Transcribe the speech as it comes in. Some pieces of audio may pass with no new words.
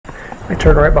I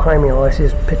turned right behind me, all I see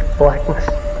is pitch blackness.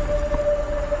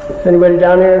 Is anybody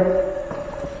down here?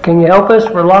 Can you help us?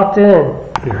 We're locked in.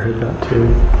 You heard that too?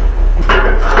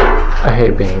 I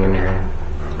hate being in here.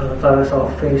 I thought I saw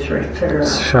a face right there.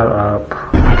 Shut up.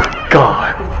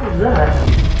 God. What is that?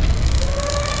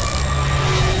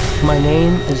 My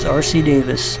name is R.C.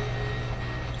 Davis.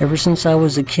 Ever since I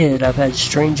was a kid, I've had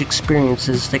strange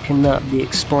experiences that cannot be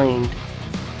explained.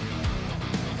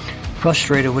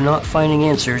 Frustrated with not finding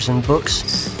answers in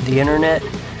books, the internet,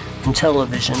 and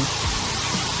television,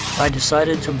 I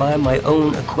decided to buy my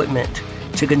own equipment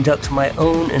to conduct my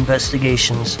own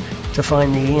investigations to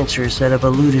find the answers that have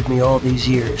eluded me all these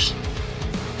years.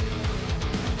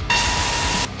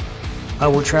 I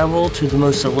will travel to the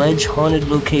most alleged haunted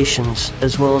locations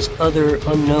as well as other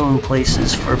unknown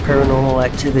places for paranormal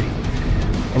activity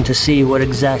and to see what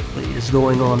exactly is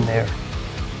going on there.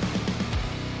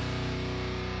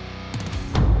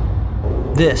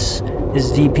 This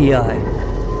is DPI.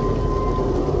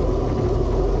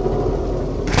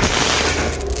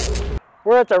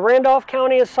 We're at the Randolph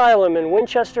County Asylum in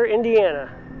Winchester,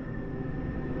 Indiana.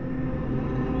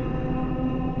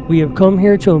 We have come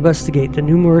here to investigate the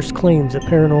numerous claims of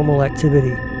paranormal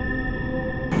activity.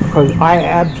 Because I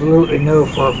absolutely know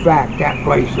for a fact that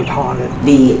place is haunted.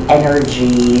 The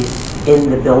energy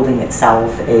in the building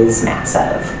itself is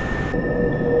massive.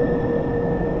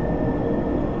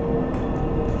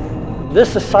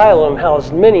 This asylum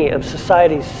housed many of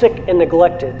society's sick and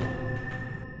neglected.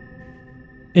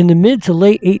 In the mid to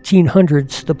late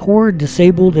 1800s, the poor,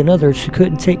 disabled, and others who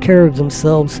couldn't take care of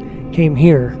themselves came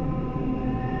here.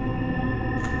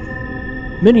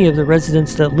 Many of the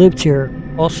residents that lived here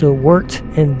also worked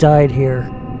and died here.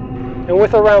 And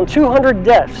with around 200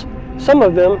 deaths, some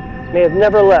of them may have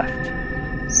never left.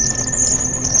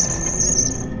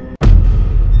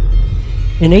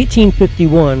 In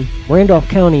 1851, Randolph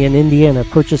County in Indiana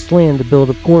purchased land to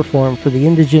build a poor farm for the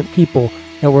indigent people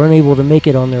that were unable to make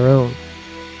it on their own.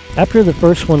 After the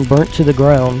first one burnt to the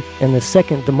ground and the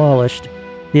second demolished,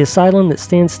 the asylum that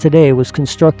stands today was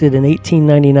constructed in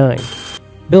 1899,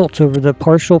 built over the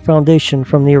partial foundation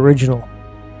from the original.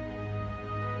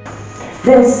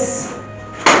 This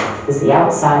is the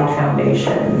outside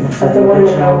foundation of the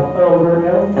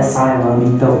original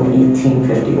asylum built in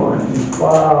 1851.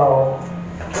 Wow.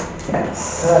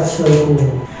 Yes. That's so cool.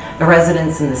 The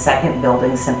residents in the second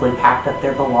building simply packed up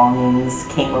their belongings,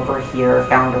 came over here,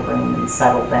 found a room, and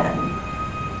settled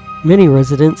in. Many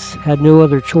residents had no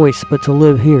other choice but to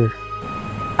live here.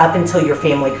 Up until your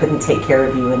family couldn't take care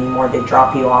of you anymore, they'd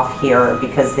drop you off here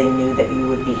because they knew that you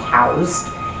would be housed,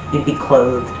 you'd be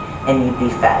clothed, and you'd be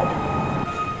fed.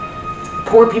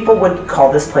 Poor people would call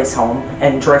this place home,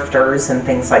 and drifters and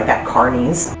things like that,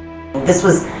 carnies. This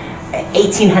was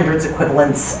 1800s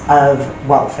equivalents of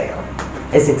welfare,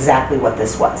 is exactly what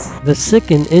this was. The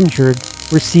sick and injured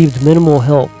received minimal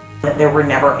help. There were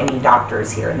never any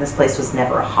doctors here, and this place was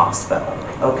never a hospital,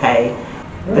 okay?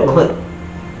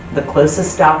 The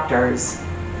closest doctors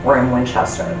were in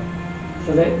Winchester.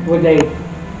 So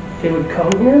they would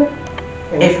come here?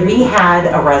 If we had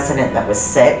a resident that was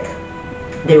sick,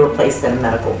 they were placed in a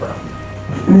medical room.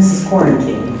 And this is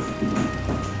quarantine.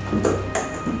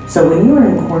 So when you were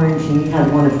in quarantine, you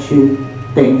had one of two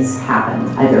things happen.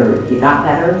 Either you got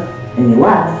better and you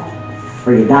left,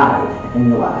 or you died and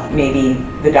you left. Maybe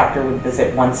the doctor would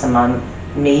visit once a month,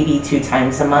 maybe 2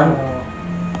 times a month.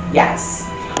 Yes.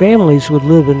 Families would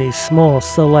live in these small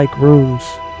cell-like rooms.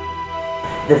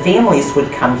 The families would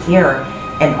come here,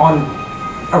 and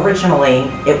originally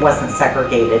it wasn't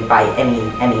segregated by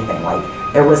anything.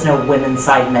 Like, there was no women's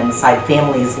side, men's side.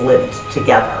 Families lived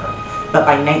together. But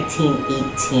by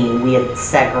 1918, we had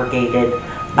segregated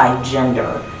by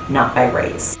gender, not by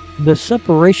race. The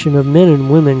separation of men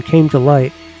and women came to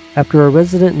light after a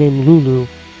resident named Lulu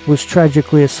was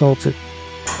tragically assaulted.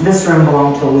 This room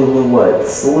belonged to Lulu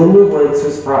Woods. Lulu Woods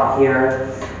was brought here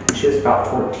when she was about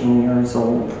 14 years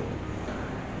old.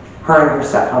 Her and her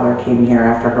stepfather came here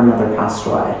after her mother passed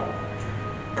away.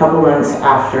 A couple months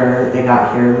after they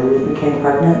got here, Lulu became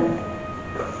pregnant,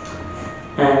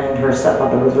 and her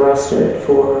stepfather was arrested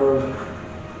for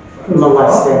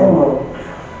molesting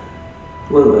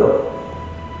Lulu.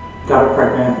 Got her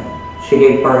pregnant. She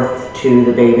gave birth to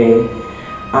the baby.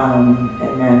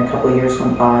 And then a couple of years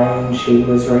went by and she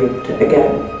was raped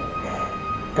again.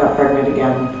 Got pregnant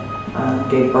again.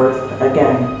 Gave birth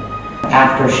again.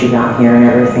 After she got here and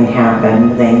everything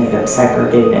happened, they ended up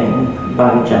segregating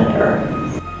by gender.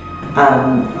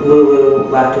 Lulu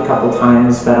left a couple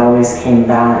times but always came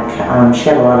back. She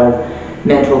had a lot of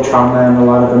mental trauma and a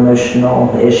lot of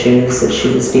emotional issues that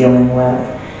she was dealing with.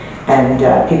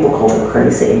 And people called her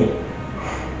crazy.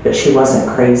 But But she wasn't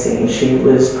crazy. She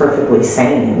was perfectly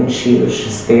sane. She was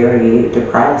just very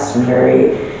depressed and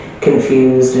very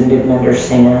confused and didn't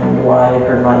understand why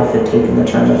her life had taken the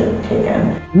turn that it had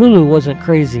taken. Lulu wasn't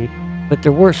crazy, but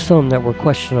there were some that were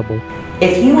questionable.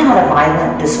 If you had a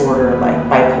violent disorder like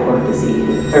bipolar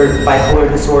disease, or bipolar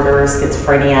disorder,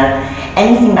 schizophrenia,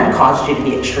 anything that caused you to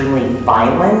be extremely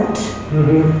violent,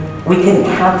 we couldn't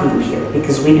have you here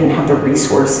because we didn't have the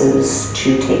resources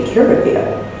to take care of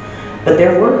you. But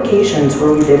there were occasions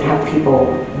where we did have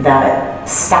people that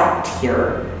stopped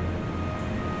here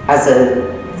as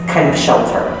a kind of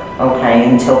shelter, okay,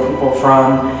 until people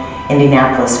from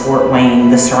Indianapolis, Fort Wayne,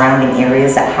 the surrounding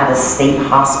areas that had a state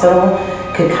hospital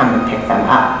could come and pick them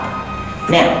up.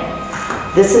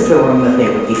 Now, this is the room that they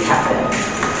would be kept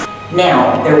in.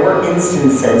 Now, there were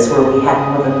instances where we had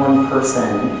more than one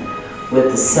person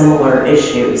with similar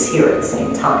issues here at the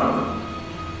same time.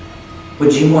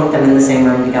 Would you want them in the same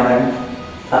room together?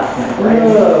 No, right?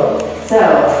 No. So,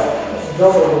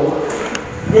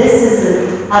 this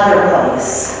is the other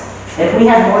place. If we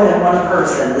had more than one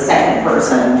person, the second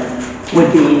person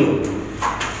would be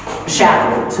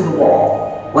shackled to the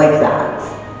wall, like that.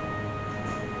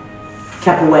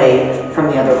 Kept away from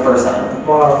the other person.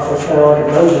 Wow, that's kind of like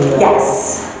a dungeon.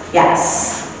 Yes,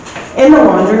 yes. In the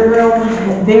laundry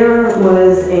room, there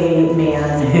was a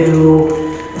man who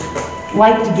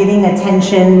liked getting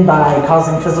attention by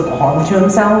causing physical harm to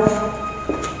himself.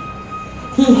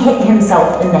 He hit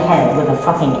himself in the head with a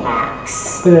fucking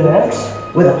axe. With an axe?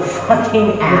 With a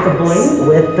fucking axe. With the blade?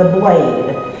 With the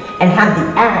blade. And had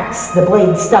the axe, the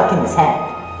blade, stuck in his head.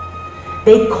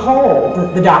 They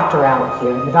called the doctor out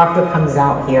here. The doctor comes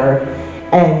out here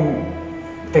and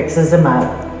fixes him up.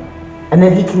 And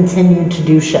then he continued to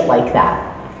do shit like that.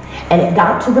 And it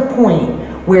got to the point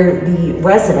where the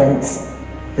residents,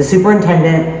 the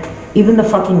superintendent, even the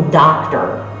fucking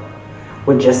doctor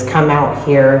would just come out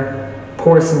here,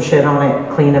 pour some shit on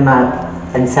it, clean him up,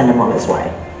 and send him on his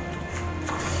way.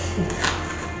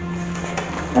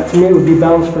 That to me would be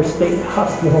bounds for state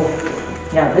hospital.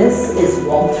 Now this is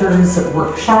Walter's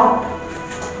workshop.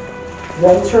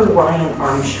 Walter Ryan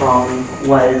Armstrong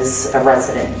was a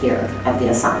resident here at the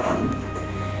asylum.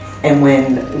 And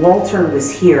when Walter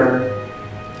was here,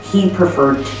 he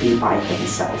preferred to be by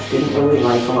himself. Didn't really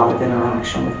like a lot of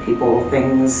interaction with people.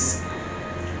 Things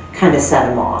kind of set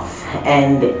him off.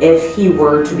 And if he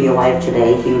were to be alive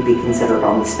today, he would be considered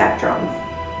on the spectrum.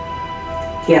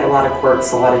 He had a lot of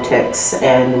quirks, a lot of tics,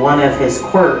 and one of his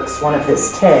quirks, one of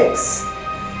his tics,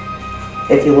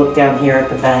 if you look down here at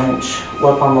the bench,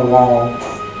 look on the wall,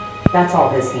 that's all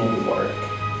his handiwork.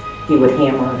 He would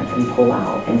hammer and pull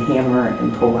out, and hammer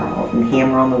and pull out, and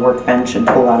hammer on the workbench and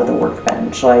pull out of the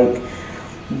workbench. Like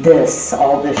this,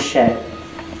 all this shit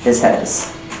is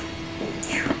his.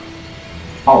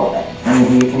 All of it. I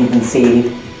mean, you can even see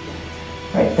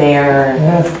right there,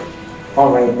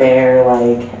 all right there,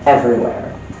 like everywhere.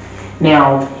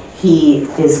 Now, he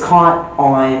is caught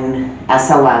on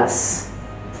SLS.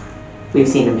 We've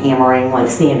seen him hammering, like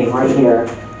standing right here,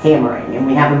 hammering, and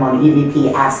we have him on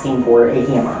EVP asking for a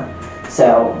hammer.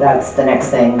 So that's the next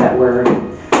thing that we're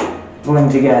going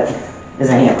to get is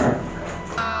a hammer.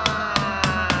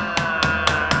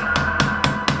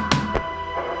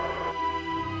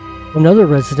 Another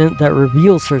resident that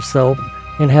reveals herself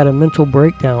and had a mental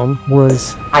breakdown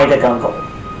was Ida Gunkel.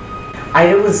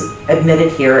 Ida was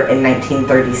admitted here in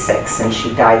 1936 and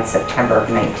she died September of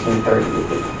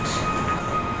 1938.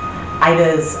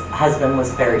 Ida's husband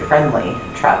was very friendly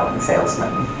traveling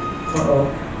salesman.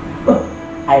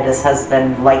 Ida's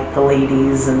husband liked the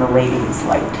ladies and the ladies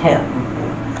liked him.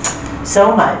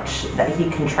 So much that he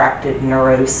contracted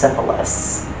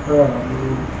neurosyphilis.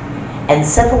 And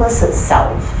syphilis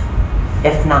itself,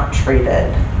 if not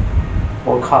treated,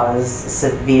 will cause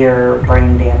severe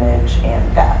brain damage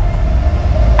and death.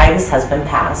 Ida's husband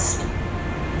passed,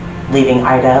 leaving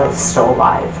Ida still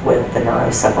alive with the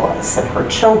neurosyphilis, and her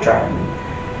children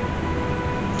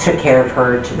took care of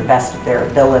her to the best of their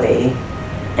ability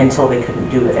until they couldn't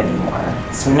do it anymore.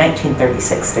 So in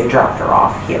 1936, they dropped her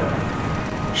off here.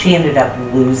 She ended up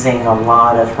losing a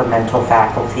lot of her mental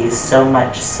faculties, so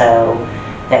much so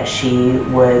that she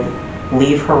would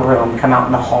leave her room, come out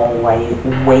in the hallway,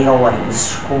 wailing,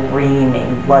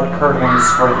 screaming, blood-curdling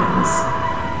screams,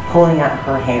 pulling up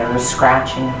her hair,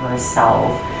 scratching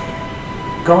herself,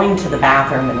 going to the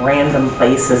bathroom in random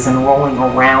places and rolling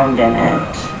around in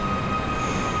it.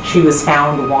 She was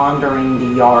found wandering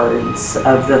the yards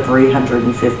of the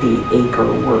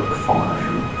 350-acre work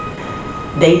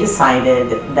farm. They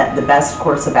decided that the best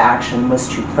course of action was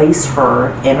to place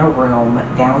her in a room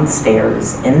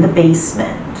downstairs in the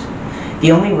basement,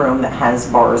 The only room that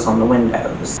has bars on the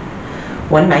windows.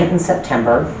 One night in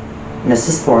September,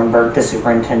 Mrs. Thornburg, the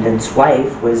superintendent's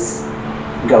wife, was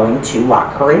going to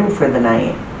lock her in for the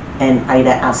night, and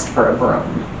Ida asked for a broom.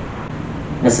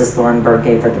 Mrs. Thornburg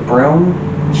gave her the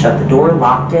broom, shut the door,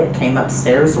 locked it, came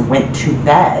upstairs, went to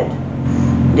bed.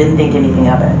 Didn't think anything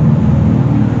of it.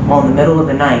 Well, in the middle of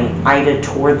the night, Ida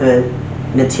tore the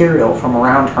material from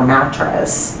around her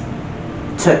mattress,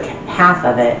 took half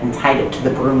of it and tied it to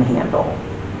the broom handle.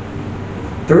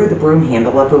 Threw the broom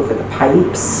handle up over the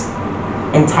pipes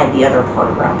and tied the other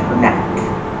part around her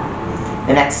neck.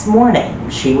 The next morning,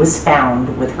 she was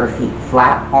found with her feet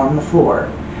flat on the floor,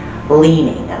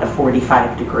 leaning at a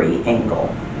 45-degree angle.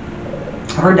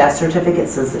 Her death certificate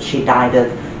says that she died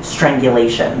of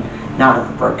strangulation, not of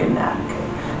a broken neck.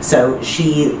 So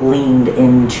she leaned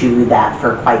into that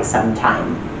for quite some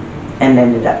time and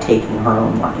ended up taking her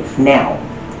own life. Now,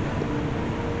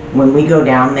 when we go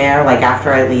down there, like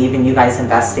after I leave and you guys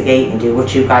investigate and do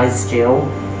what you guys do,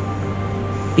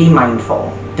 be mindful.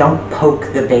 Don't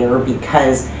poke the bear,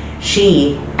 because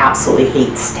she absolutely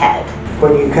hates Ted.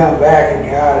 When you come back and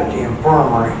you're out at the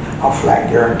infirmary, I'll flat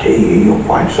guarantee you'll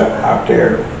find something out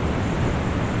there.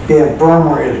 The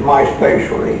infirmary is my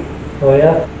specialty. Oh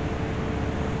yeah?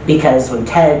 Because when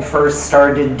Ted first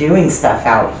started doing stuff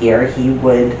out here, he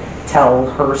would tell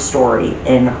her story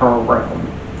in her room.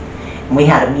 And we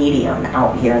had a medium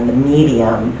out here, and the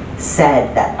medium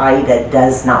said that Ida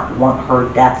does not want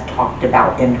her death talked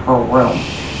about in her room,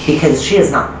 because she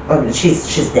is not,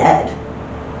 she's dead.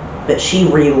 But she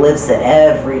relives it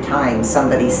every time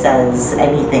somebody says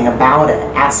anything about it,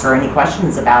 asks her any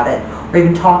questions about it, or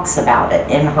even talks about it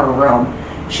in her room.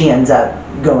 She ends up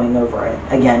going over it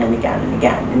again and again and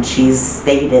again. And she's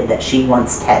stated that she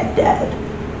wants Ted dead.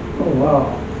 Oh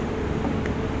wow.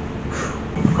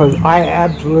 Because I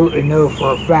absolutely know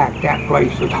for a fact that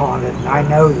place is haunted, and I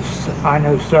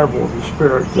know several of the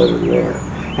spirits that are there,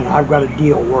 and I've got a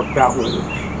deal worked out with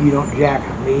them. You don't jack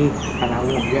with me, and I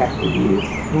won't jack with you.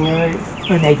 Right.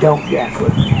 And they don't jack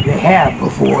with me. They have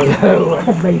before, though.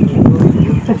 Made me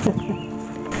believe it.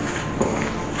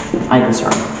 I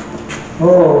deserve.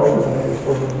 Oh.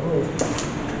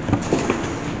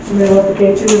 They left the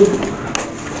cage too.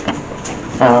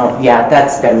 Oh, yeah,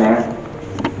 that's been there.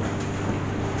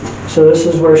 So this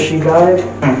is where she died?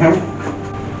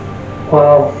 Mm-hmm.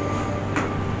 Wow.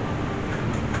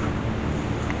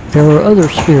 There are other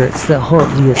spirits that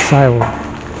haunt the asylum.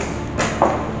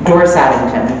 Doris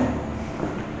Addington.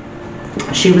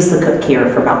 She was the cook here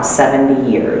for about 70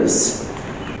 years.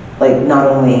 Like, not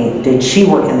only did she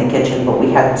work in the kitchen, but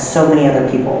we had so many other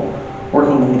people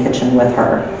working in the kitchen with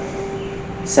her.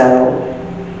 So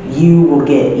you will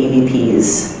get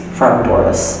EVPs from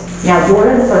Doris. Now,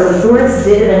 Doris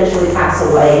did eventually pass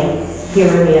away here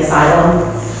in the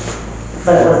asylum,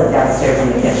 but it wasn't downstairs in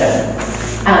the kitchen.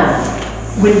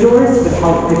 When Doris would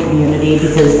help the community,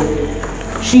 because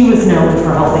she was known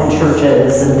for helping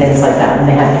churches and things like that, and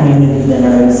they had community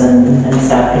dinners and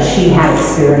stuff, because she had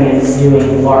experience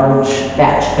doing large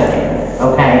batch cooking,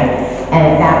 okay? And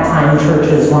at that time,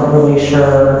 churches weren't really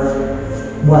sure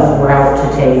what route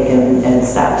to take and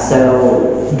stuff,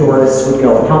 so Doris would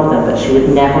go and help them, but she would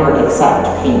never accept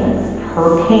payment.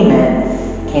 Her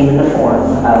payment came in the form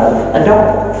of a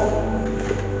doll.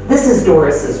 This is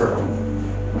Doris's room.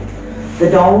 The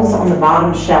dolls on the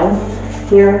bottom shelf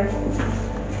here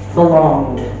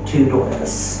belonged to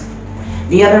Doris.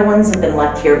 The other ones have been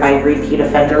left here by repeat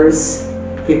offenders,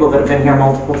 people that have been here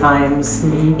multiple times,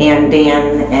 and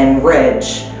Dan and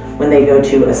Rich, when they go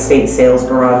to estate sales,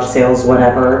 garage sales,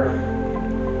 whatever,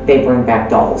 they bring back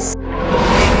dolls.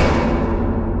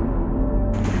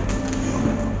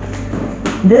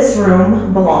 This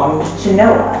room belonged to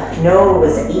Noah. Noah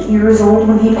was 8 years old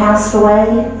when he passed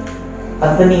away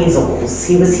of the measles.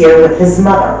 He was here with his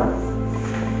mother.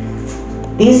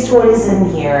 These toys in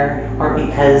here are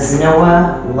because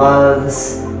Noah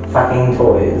loves fucking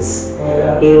toys.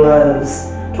 Yeah. He loves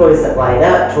toys that light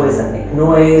up, toys that make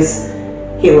noise.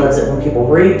 He loves it when people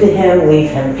read to him,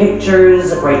 leave him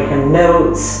pictures, write him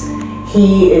notes.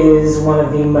 He is one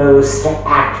of the most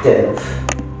active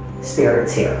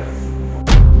spirits here.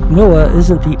 Noah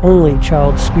isn't the only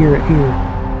child spirit here.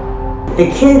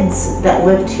 The kids that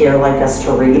lived here like us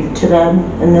to read to them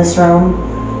in this room.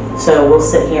 So we'll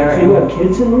sit here Do you and have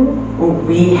kids in here?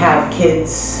 we have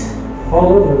kids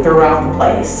All over. throughout the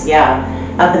place. Yeah,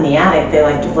 up in the attic they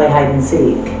like to play hide and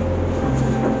seek.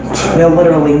 They'll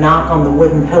literally knock on the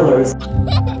wooden pillars.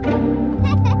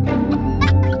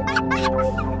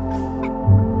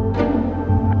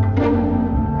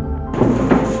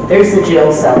 There's the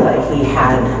jail cell that he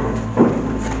had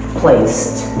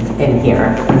placed in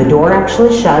here. And the door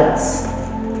actually shuts.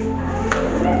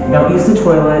 Don't use the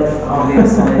toilet,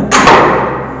 obviously.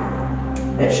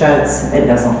 It shuts, it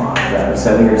doesn't lock though,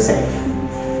 so you're safe.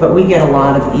 But we get a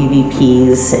lot of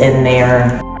EVPs in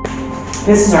there.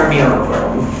 This is our mirror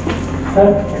room.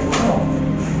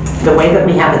 The way that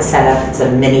we have it set up, it's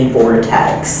a mini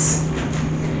vortex.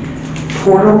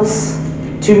 Portals,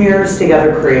 2 mirrors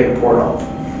together create a portal.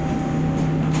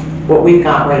 What we've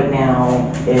got right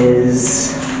now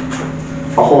is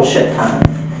a whole shit ton.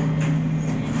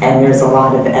 And there's a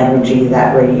lot of energy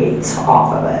that radiates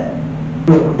off of it.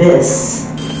 This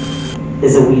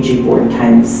is a Ouija board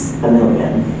times a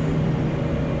million.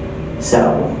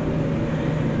 So,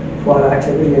 A lot of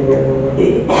activity in there.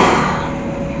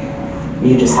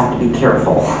 You just have to be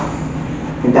careful.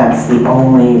 That's the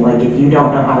only, like, if you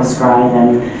don't know how to scry,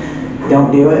 then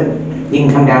don't do it. You can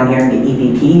come down here and get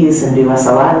EVPs and do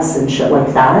SLS and shit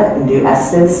like that, and do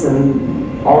Estes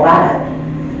and all that.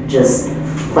 Just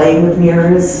playing with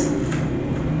mirrors.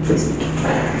 Please be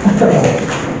careful.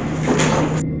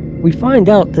 We find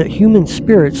out that human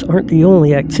spirits aren't the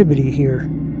only activity here.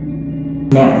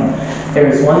 Now,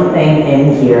 there's one thing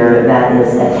in here that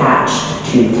is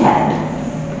attached to Ted,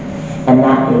 and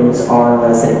that is our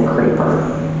resident creeper.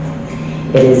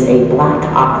 It is a black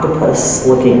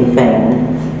octopus-looking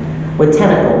thing with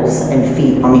tentacles and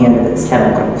feet on the end of its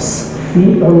tentacles.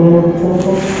 Feet on the end of the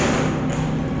tentacles?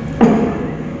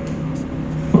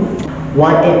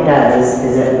 What it does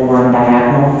is it will run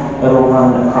diagonal, it'll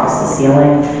run across the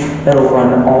ceiling, it'll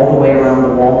run all the way around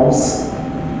the walls.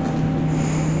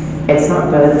 It's not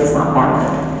good, it's not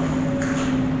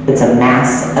bad. It's a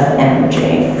mass of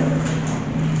energy,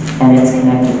 and it's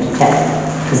connected to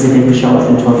Ted, because it didn't show up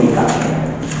until he got here.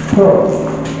 Oh.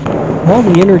 All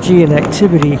the energy and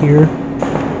activity here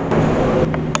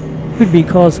could be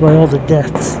caused by all the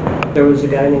deaths. There was a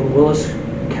guy named Willis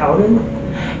Cowden.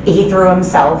 He threw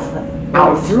himself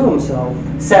out. He threw himself.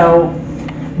 So,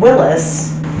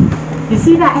 Willis, you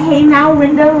see that hay now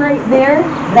window right there?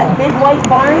 That big white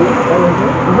barn?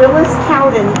 Willis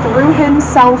Cowden threw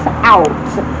himself out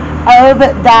of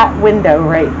that window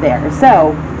right there.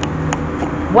 So,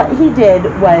 what he did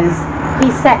was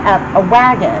he set up a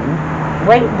wagon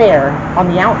right there on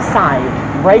the outside,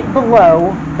 right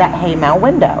below that hay mow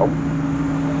window.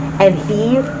 And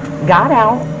he got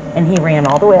out and he ran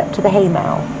all the way up to the hay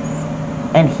mow.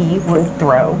 And he would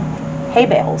throw hay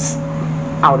bales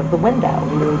out of the window.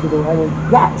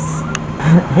 Yes.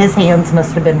 His hands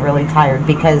must have been really tired,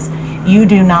 because you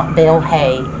do not bale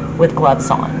hay with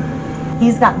gloves on.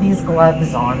 He's got these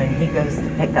gloves on and he goes to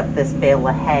pick up this bale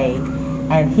of hay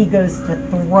and he goes to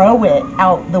throw it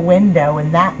out the window,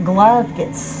 and that glove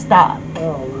gets stuck.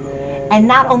 Oh, man. And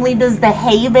not only does the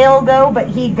hay bale go, but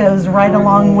he goes right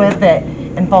along with it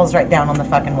and falls right down on the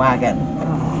fucking wagon.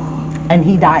 And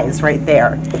he dies right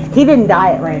there. He didn't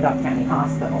die at Randolph County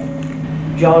Hospital.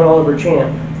 John Oliver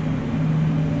Champ.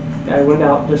 Guy went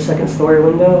out the second story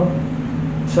window.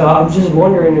 So I was just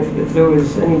wondering if there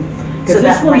was any. Because So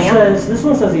that ramp? this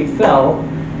one says he fell.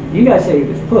 You guys say he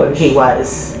was pushed. He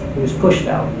was. He was pushed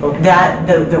out. Okay. That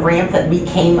the ramp that we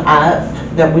came up,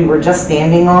 that we were just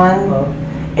standing on,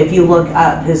 if you look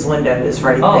up, his window is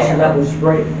right Oh, there. so that was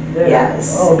right there.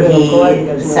 Yes. Oh, good. I'm glad you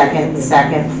guys know.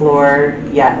 Second floor.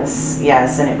 Yes,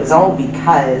 and it was all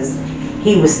because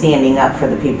he was standing up for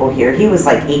the people here. He was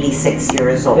like 86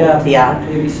 years old. Yeah.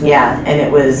 86. Yeah, and it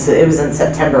was in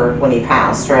September when he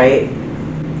passed, right?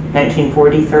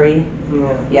 1943.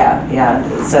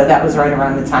 Yeah. So that was right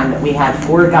around the time that we had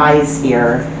 4 guys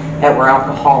here that were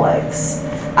alcoholics.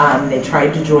 They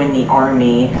tried to join the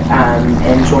army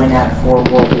and join up for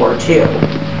World War II.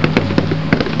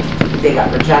 They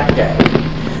got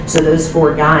rejected. So those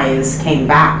 4 guys came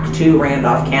back to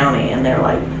Randolph County and they're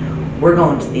like, we're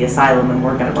going to the asylum and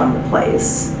we're going to run the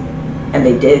place. And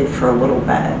they did for a little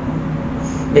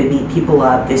bit. They beat people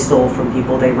up, they stole from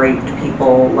people, they raped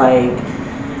people. Like,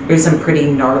 there's some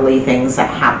pretty gnarly things that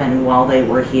happened while they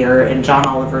were here. And John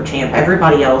Oliver Champ,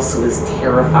 everybody else was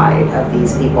terrified of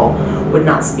these people, would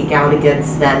not speak out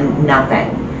against them, nothing.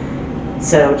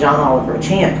 So John Oliver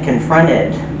Champ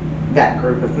confronted that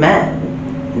group of men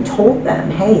and told them,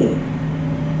 hey,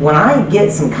 when I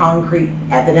get some concrete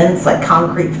evidence, like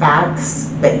concrete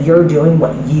facts, that you're doing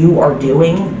what you are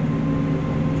doing,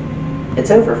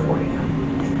 it's over for you.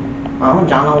 Well,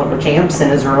 John Oliver Champ's in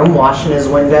his room washing his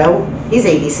window. He's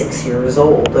 86 years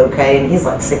old, okay, and he's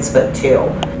like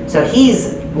 6'2". So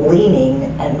he's leaning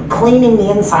and cleaning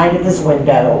the inside of his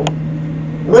window,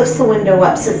 lifts the window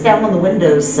up, sits down on the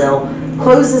windowsill,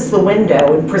 closes the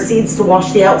window, and proceeds to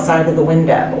wash the outside of the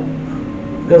window.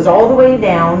 Goes all the way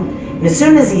down, and as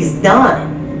soon as he's done,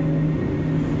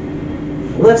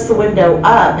 lifts the window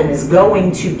up and is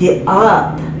going to get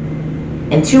up.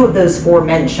 And 2 of those 4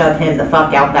 men shove him the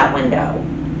fuck out that window.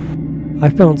 I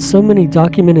found so many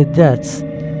documented deaths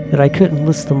that I couldn't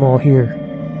list them all here.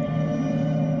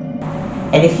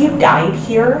 And if you died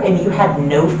here and you had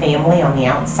no family on the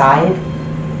outside,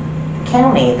 the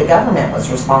county, the government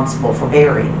was responsible for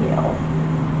burying you.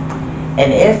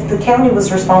 And if the county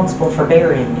was responsible for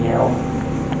burying you,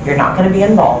 you're not going to be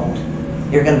involved.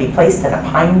 You're going to be placed in a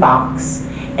pine box,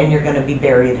 and you're going to be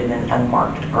buried in an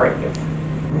unmarked grave.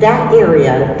 That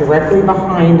area directly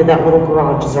behind that little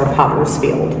garage is our potter's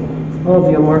field. Oh,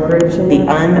 the unmarked graves in The there?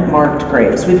 unmarked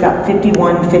graves. We've got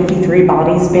 51, 53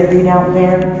 bodies buried out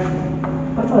there.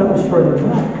 I thought it was further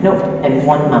back. Nope, and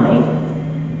 1 mummy.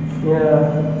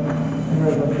 Yeah. I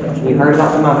heard about that. You heard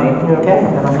about the mummy? Yeah. Okay,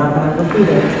 then I'm not going to repeat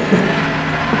it.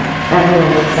 That really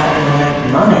looks like the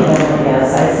mummy.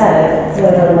 Yes, I said it.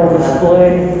 Yeah, that on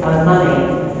display. Mummy.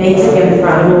 They took him I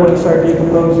from. knew when it started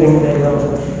decomposing,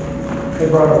 they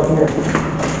brought it here.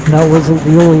 That wasn't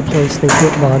the only place they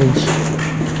put bodies.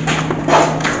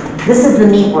 This is the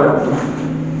meat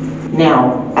room.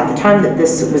 Now, at the time that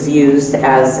this was used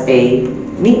as a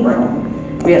meat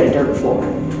room, we had a dirt floor,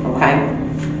 okay?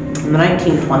 In the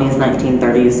 1920s,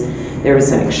 1930s, there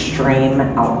was an extreme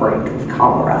outbreak of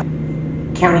cholera.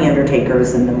 County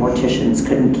undertakers and the morticians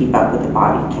couldn't keep up with the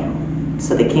body count.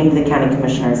 So they came to the county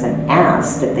commissioners and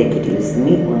asked if they could use the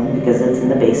meat room because it's in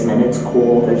the basement, it's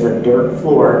cool, there's a dirt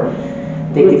floor.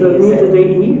 They could use meat that it. they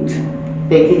eat?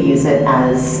 They could use it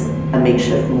as a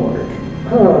makeshift morgue.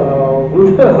 Oh,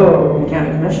 no. And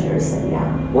county commissioners said,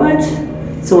 yeah. What?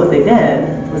 So what they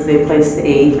did was they placed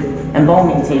a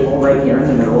embalming table right here in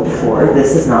the middle of the floor.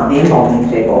 This is not the embalming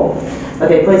table. But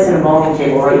they placed an embalming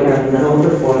table right here in the middle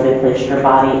of the floor. They placed your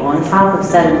body on top of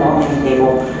said embalming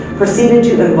table, proceeded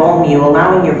to embalm you,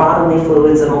 allowing your bodily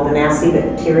fluids and all the nasty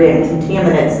bacteria and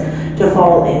contaminants to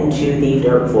fall into the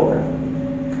dirt floor.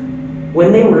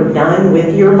 When they were done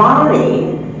with your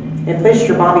body, they placed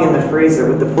your body in the freezer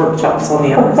with the pork chops on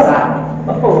the other side.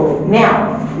 Oh.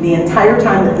 Now, the entire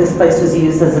time that this place was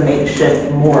used as a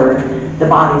makeshift morgue, the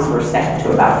bodies were stacked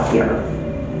to about here.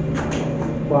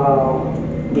 Wow.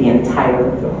 The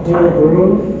entire Whole time.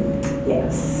 room?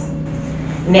 Yes.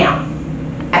 Now,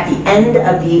 at the end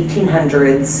of the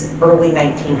 1800s, early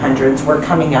 1900s, we're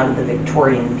coming out of the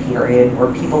Victorian period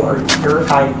where people are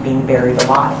terrified of being buried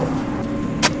alive.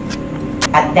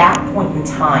 At that point in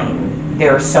time,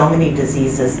 there are so many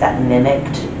diseases that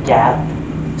mimicked death.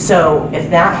 So if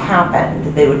that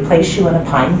happened, they would place you in a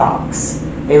pine box.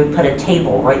 They would put a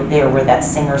table right there where that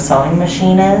Singer sewing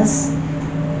machine is,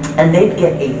 and they'd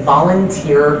get a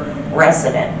volunteer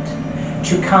resident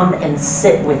to come and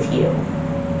sit with you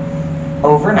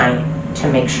overnight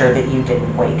to make sure that you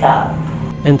didn't wake up.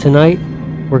 And tonight,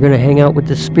 we're going to hang out with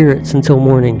the spirits until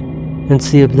morning and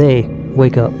see if they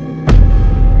wake up.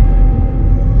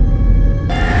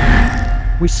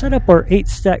 We set up our 8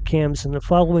 stat cams in the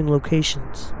following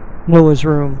locations. Noah's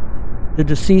room. The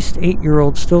deceased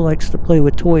 8-year-old still likes to play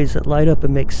with toys that light up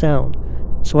and make sound,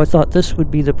 so I thought this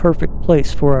would be the perfect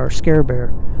place for our scare bear,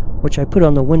 which I put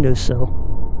on the windowsill.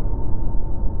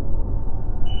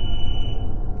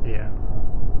 Yeah.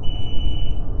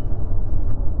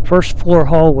 First floor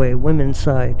hallway, women's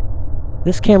side.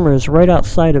 This camera is right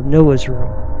outside of Noah's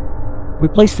room. We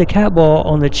placed the cat ball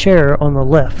on the chair on the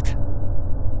left.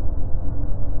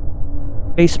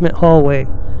 Basement hallway,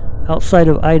 outside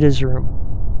of Ida's room.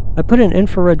 I put an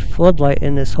infrared floodlight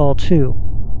in this hall too.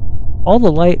 All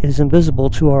the light is invisible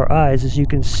to our eyes. As you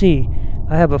can see,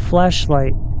 I have a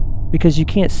flashlight because you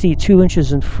can't see 2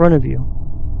 inches in front of you.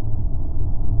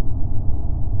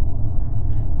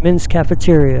 Men's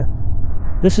cafeteria.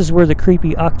 This is where the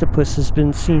creepy octopus has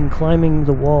been seen climbing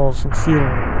the walls and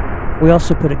ceiling. We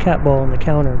also put a cat ball on the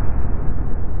counter.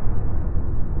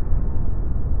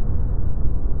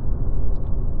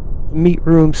 Meat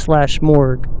room /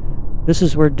 morgue. This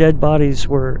is where dead bodies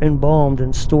were embalmed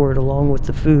and stored along with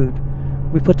the food.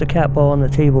 We put the cat ball on the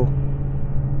table.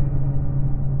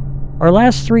 Our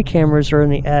last 3 cameras are in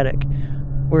the attic,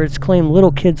 where it's claimed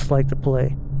little kids like to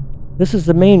play. This is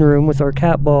the main room with our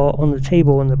cat ball on the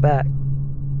table in the back.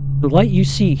 The light you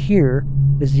see here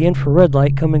is the infrared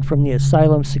light coming from the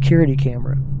asylum security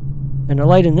camera. And the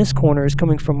light in this corner is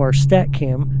coming from our stat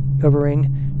cam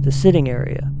covering the sitting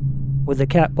area, with the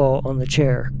cat ball on the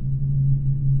chair.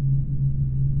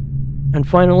 And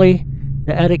finally,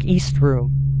 the attic east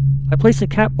room. I place a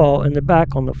cat ball in the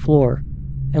back on the floor.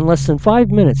 In less than 5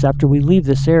 minutes after we leave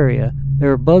this area, there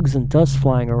are bugs and dust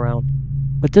flying around,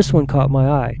 but this one caught my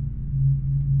eye.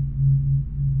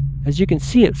 As you can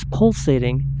see, it's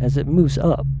pulsating as it moves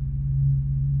up.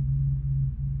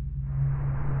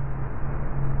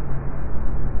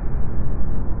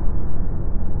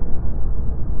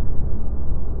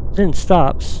 then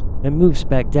stops and moves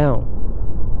back down.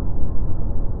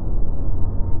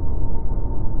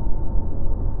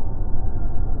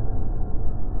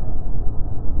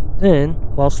 Then,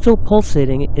 while still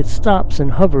pulsating, it stops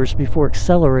and hovers before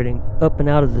accelerating up and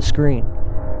out of the screen.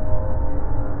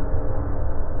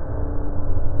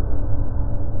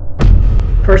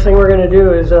 First thing we're going to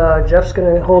do is Jeff's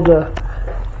going to hold the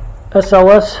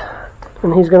SLS,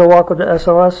 and he's going to walk with the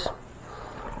SLS.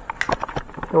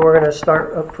 And we're going to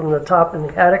start up from the top in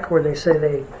the attic where they say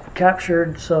they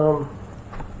captured a,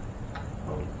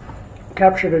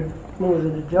 what was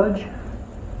it, a judge?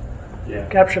 Yeah.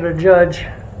 Captured a judge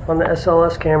on the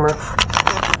SLS camera.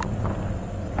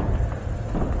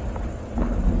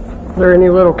 Are there any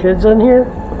little kids in here?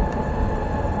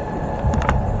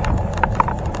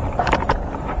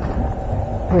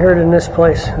 We heard in this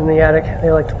place, in the attic,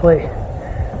 they like to play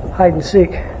hide and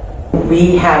seek.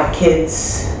 We have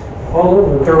kids All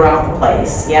over. throughout the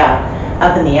place, yeah.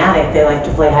 Up in the attic, they like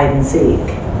to play hide and seek.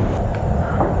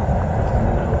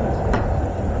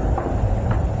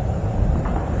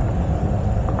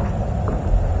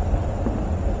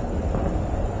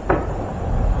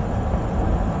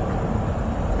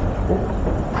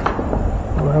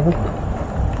 What happened?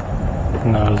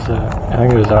 No, it was, I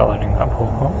think it was outlining that pole.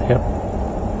 Oh, yep.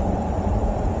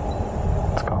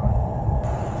 It's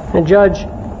gone. Hey, Judge.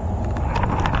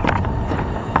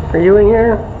 Are you in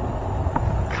here?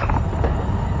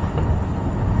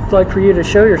 I'd like for you to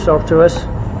show yourself to us,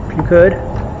 if you could.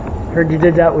 Heard you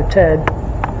did that with Ted.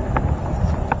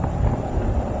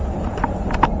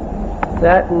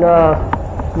 That and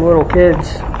little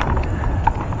kids.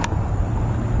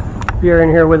 If you're in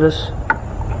here with us,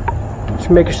 just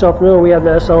make yourself known. We have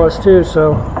the SLS too,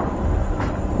 so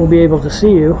we'll be able to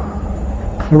see you.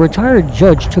 A retired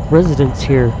judge took residence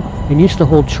here and used to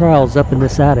hold trials up in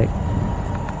this attic.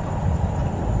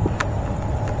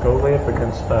 Go lay up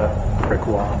against that brick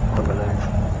wall over there.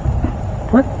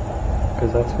 What?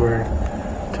 Because that's where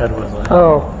Ted was laying.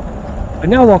 Oh, I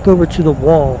now walk over to the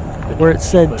wall where it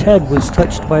said Ted was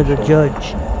touched by the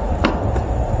judge.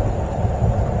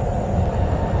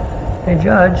 hey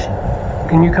Judge,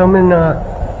 can you come and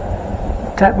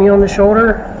tap me on the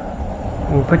shoulder?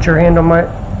 And put your hand on my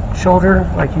shoulder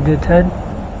like you did Ted?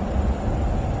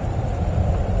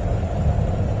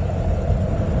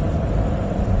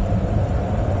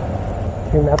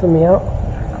 You're mapping me out?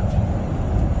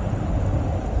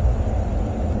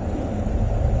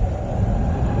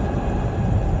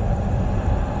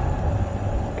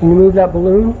 Can you move that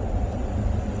balloon?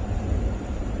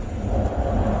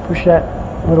 Push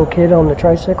that little kid on the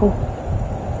tricycle.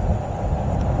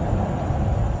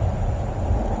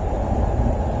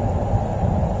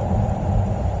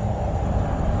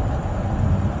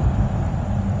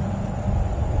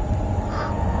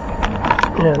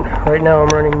 And right now I'm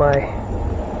running my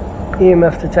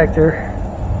EMF detector.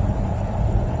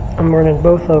 I'm running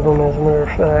both of them, as a matter of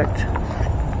fact.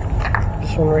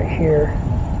 This one right here.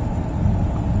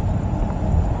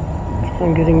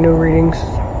 I'm getting no readings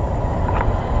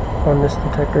on this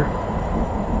detector.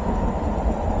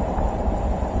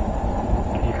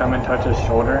 Can you come and touch his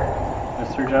shoulder,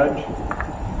 Mr. Judge?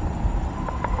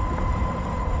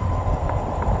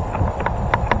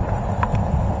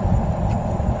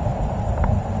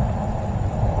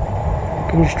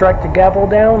 Can you strike the gavel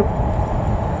down?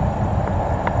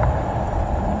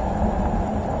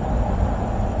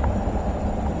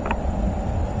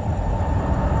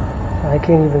 I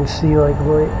can't even see like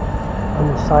right on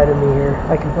the side of me here.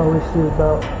 I can probably see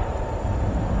about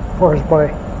as far as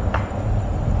my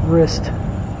wrist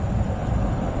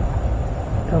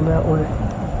down that way.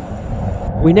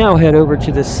 We now head over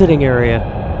to the sitting area.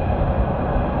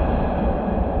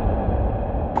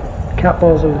 Cat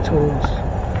balls in between us.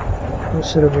 I'll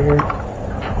sit over here.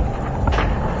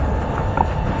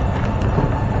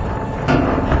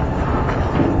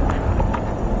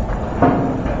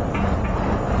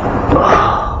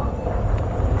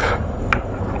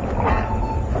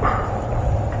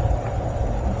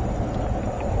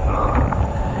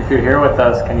 If you're here with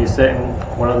us, can you sit in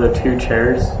one of the two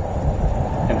chairs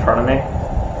in front of me?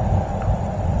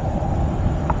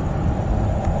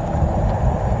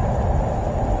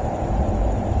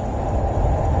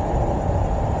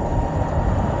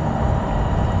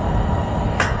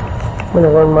 I'm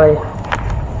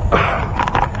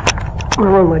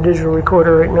gonna run my digital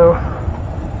recorder right now.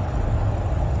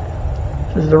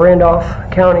 This is the Randolph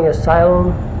County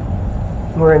Asylum.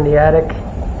 We're in the attic.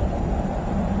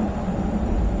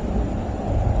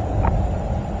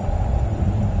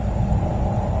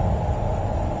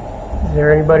 Is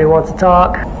there anybody who wants to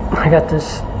talk? I got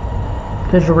this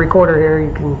digital recorder here.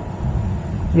 You can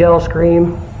yell,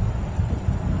 scream,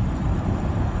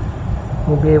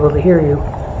 we'll be able to hear you.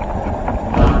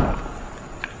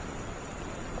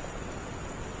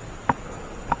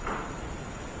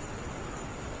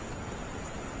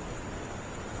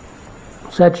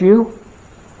 Is that you?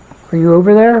 Are you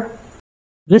over there?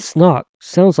 This knock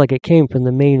sounds like it came from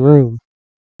the main room.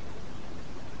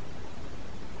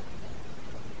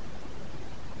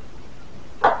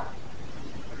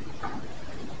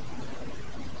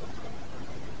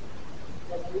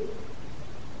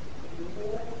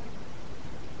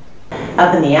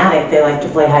 Up in the attic, they like to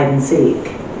play hide and seek.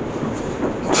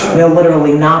 They'll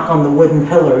literally knock on the wooden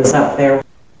pillars up there.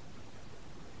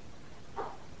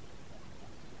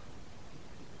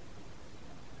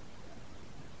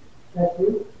 That's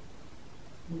you?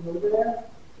 You over there?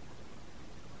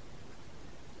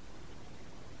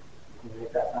 Can you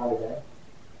make that sound again?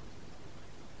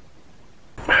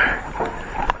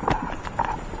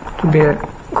 It'll be a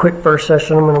quick burst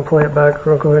session. I'm going to play it back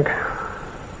real quick.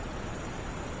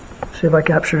 See if I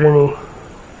captured any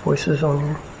voices on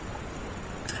here.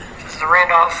 This is the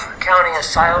Randolph County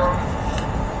Asylum.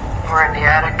 We're in the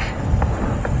attic.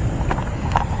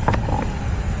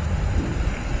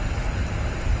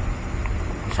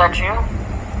 Is that you?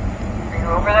 Are you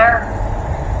over there?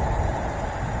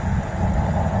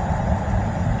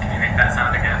 Can you make that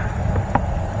sound again?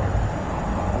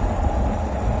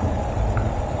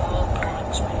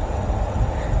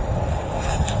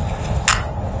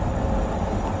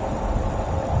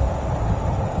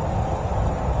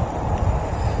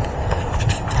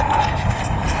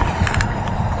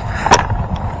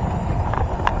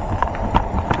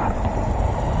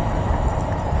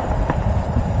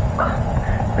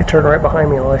 I turn right behind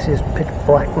me, all I see is pitch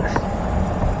blackness.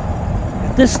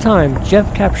 At this time,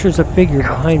 Jeff captures a figure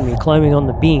behind me climbing on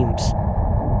the beams.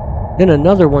 Then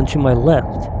another one to my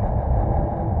left.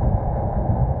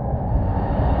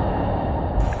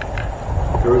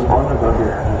 There was one above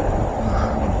your head.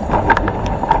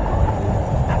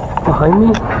 Behind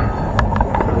me?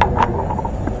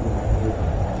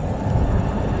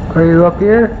 Are you up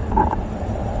here?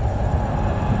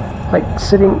 Like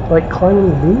sitting, like climbing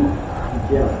the beam?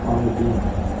 Yeah, on the beam.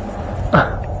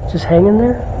 Just hanging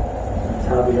there? That's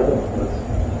how the other one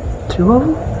was. Two of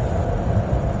them?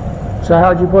 So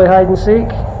how'd you play hide and seek?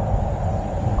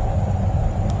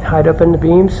 Hide up in the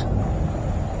beams?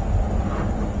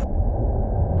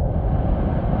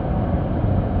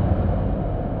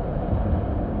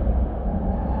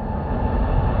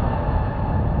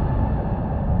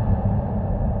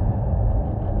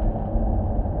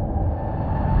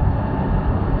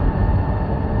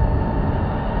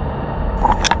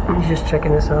 He's just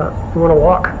checking this out. You want to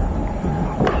walk?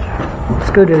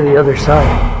 Let's go to the other side.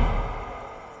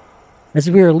 As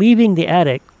we are leaving the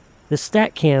attic, the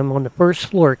stat cam on the first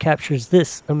floor captures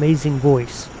this amazing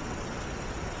voice.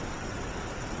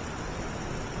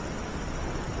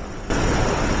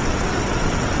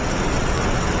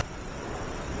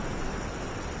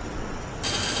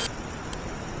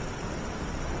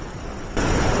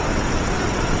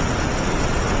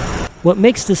 What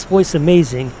makes this voice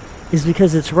amazing is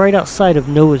because it's right outside of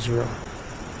Noah's room.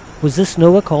 Was this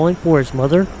Noah calling for his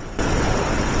mother?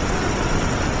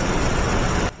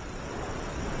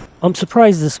 I'm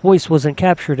surprised this voice wasn't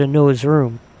captured in Noah's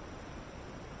room.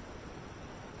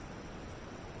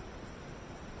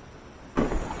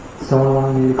 Someone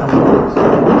wanted me to come close.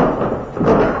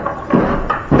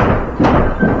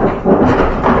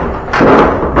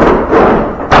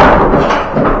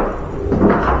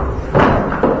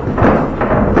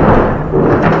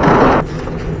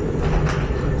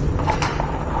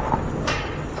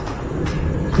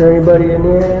 Is there anybody in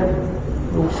here?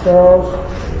 Any cells?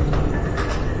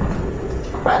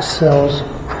 Cells.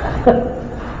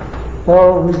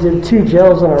 Well, we did 2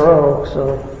 gels in a row,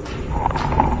 so it's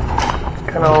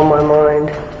kind of on my mind.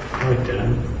 Like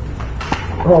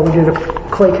that. Well, we did a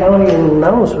Clay County and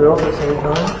Moundsville at the same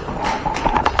time.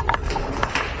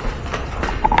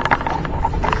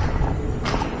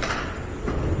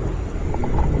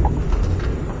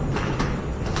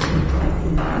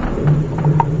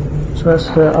 So that's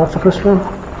the octopus room?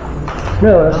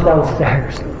 No, that's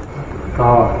downstairs.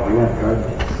 Oh, yeah, God.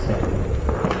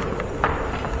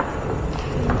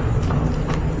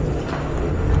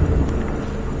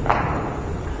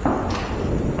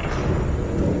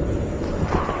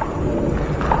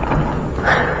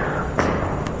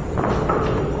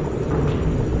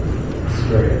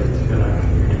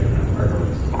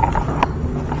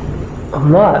 I'm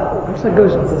not. Looks like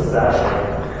goes.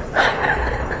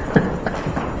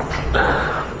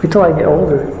 Wait till I get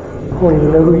older. I won't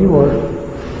even know who you are.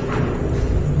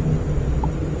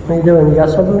 What are you doing? You got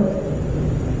something?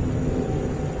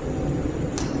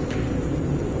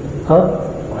 Huh?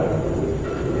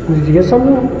 Did you get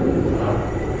something?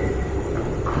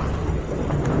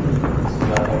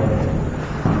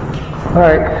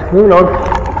 Alright, moving on.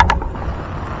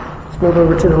 Let's move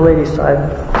over to the ladies' side.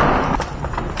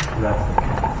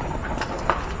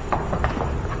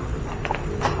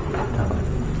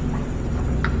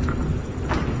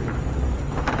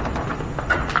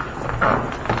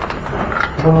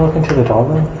 You want to look into the doll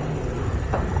room?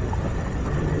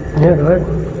 Yeah, go ahead.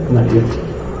 Not you.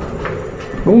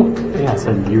 Me? Yeah, I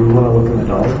said you want to look in the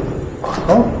doll room?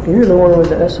 Oh, you're the one with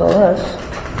the SLS.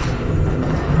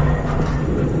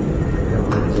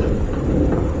 Where is it?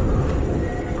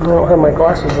 I don't have my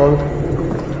glasses on.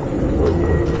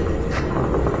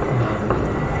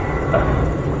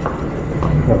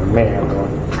 Oh man,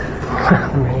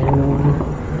 Man.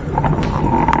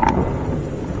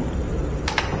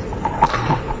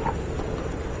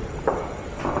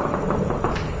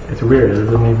 it's weird. It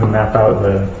doesn't even map out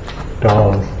the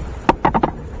dolls.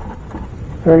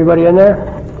 Is there anybody in there?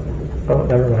 Oh,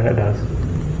 never mind. It does.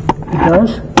 It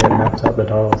does? It maps out the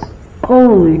dolls.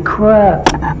 Holy crap.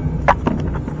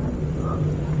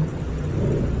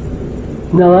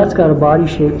 Now that's got a body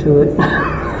shape to it.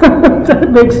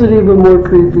 That makes it even more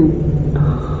creepy.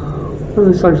 Oh,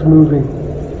 it starts moving.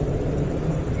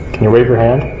 Can you wave your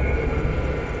hand?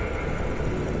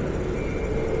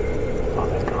 Oh,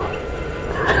 thank God.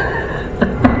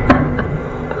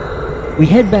 We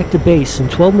head back to base, and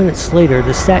 12 minutes later,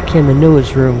 the stat cam in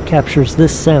Noah's room captures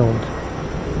this sound.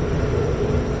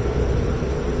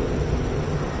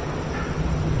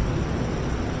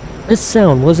 This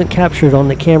sound wasn't captured on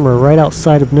the camera right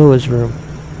outside of Noah's room,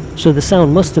 so the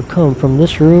sound must have come from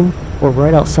this room or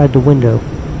right outside the window.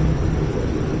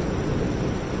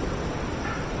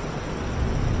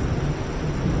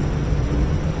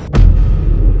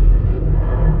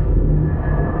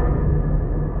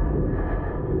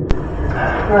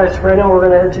 Alright, so right now we're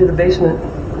going to head to the basement.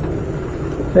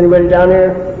 Is anybody down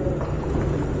here?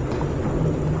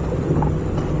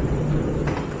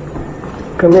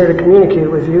 Come here to communicate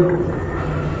with you.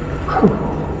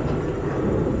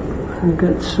 It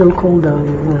got so cold down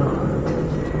here now.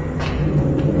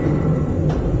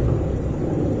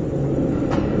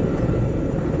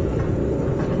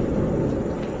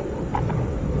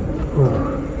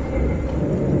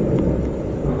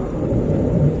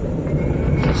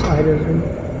 This Ida's room.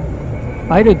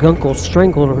 Ida Gunkel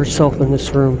strangled herself in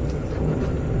this room.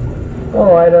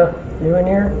 Oh, Ida, you in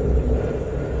here?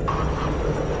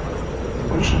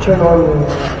 You should turn on the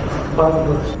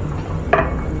Bibles.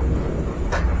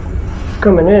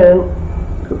 Coming in,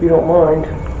 hope you don't mind.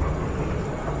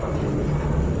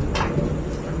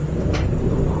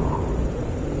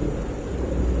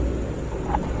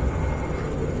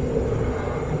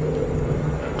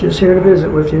 Just here to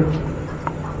visit with you.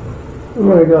 I'm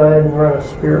going to go ahead and run a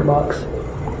spirit box.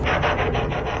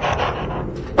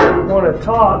 If you want to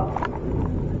talk,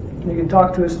 you can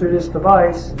talk to us through this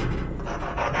device.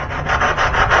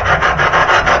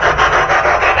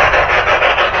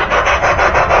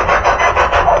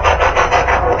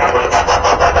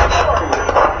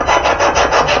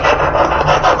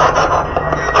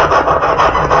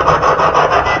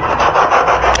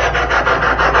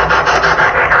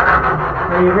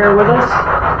 Are you here with us?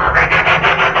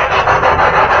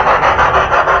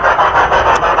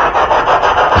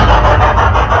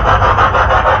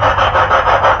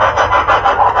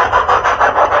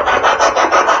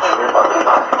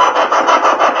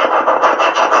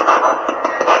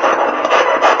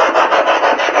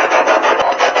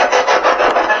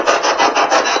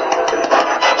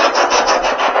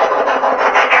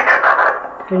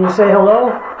 Can you say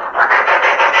hello?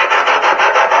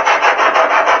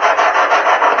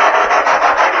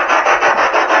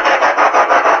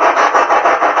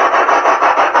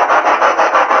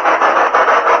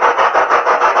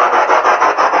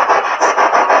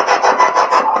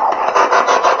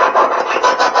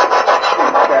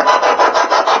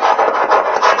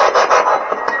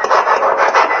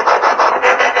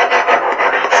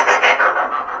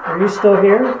 Are you still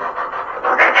here?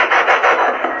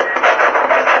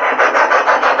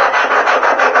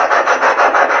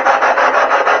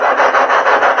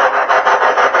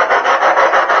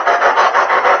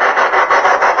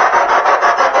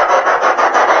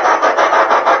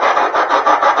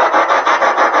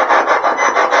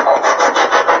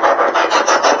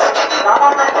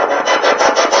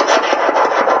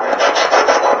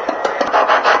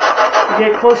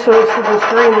 Get closer to this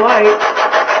green light.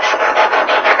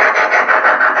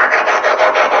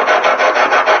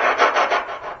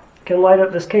 Can light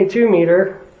up this K2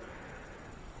 meter.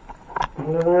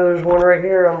 There's one right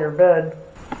here on your bed.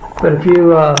 But if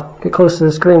you get close to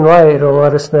this green light, it'll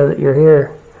let us know that you're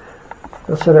here.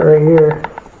 I'll set it right here.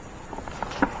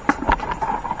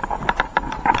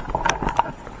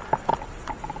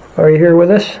 Are you here with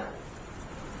us?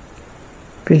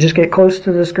 If you just get close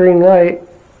to this green light,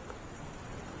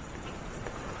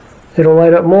 it'll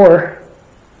light up more.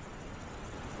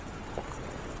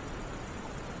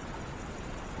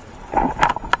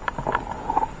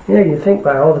 Yeah, you think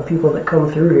by all the people that come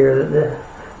through here that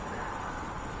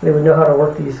they would know how to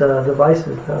work these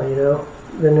devices now, you know?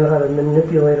 They know how to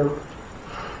manipulate them.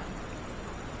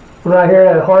 We're not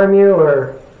here to harm you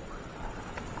or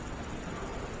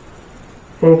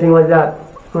anything like that.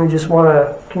 We just want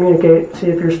to communicate, see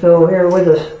if you're still here with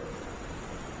us.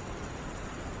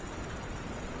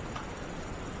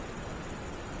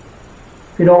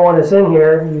 If you don't want us in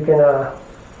here, you can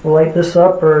light this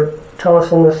up or tell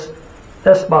us in this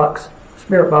box,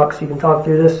 spirit box. You can talk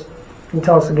through this. You can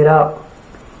tell us to get out.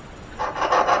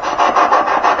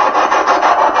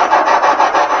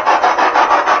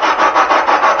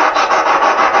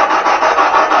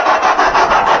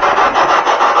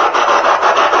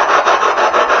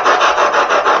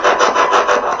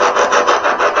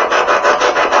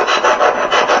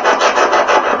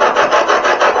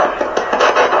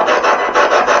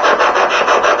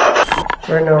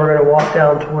 Right now we're going to walk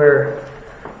down to where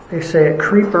they say a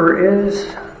creeper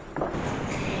is.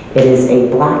 It is a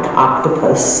black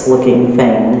octopus looking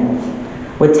thing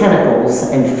with tentacles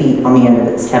and feet on the end of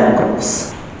its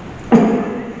tentacles.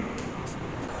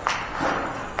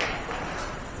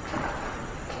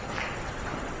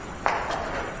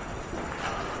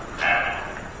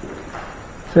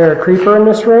 Is there a creeper in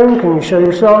this room? Can you show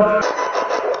yourself?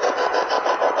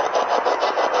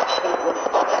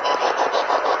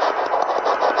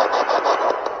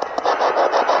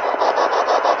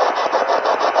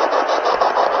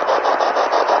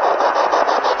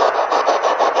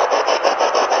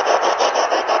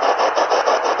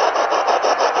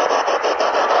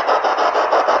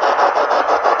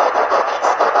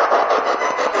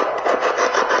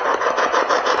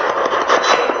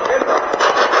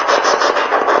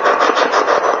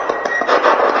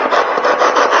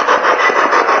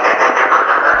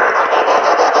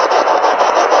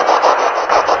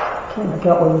 I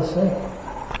got one to say.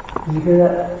 Did you hear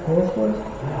that voice?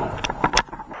 Yeah.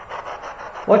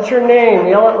 What's your name?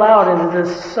 Yell it loud into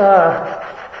this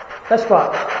test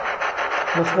box.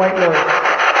 This white noise.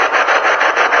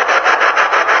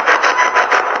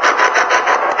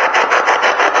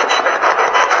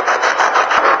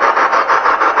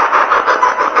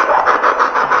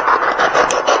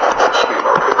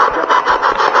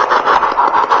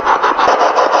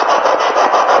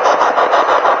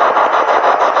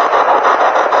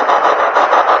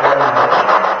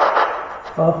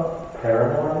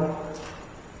 Paranormal?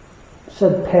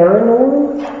 Said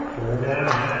paranormal?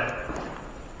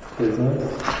 Business?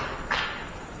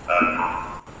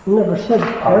 Never said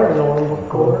paranormal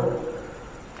before.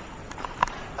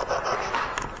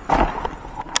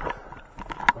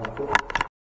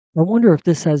 I wonder if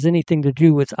this has anything to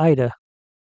do with Ida.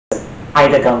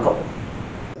 Ida Gunkel.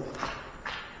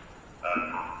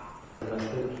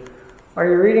 Are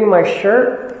you reading my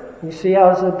shirt? You see how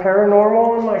it said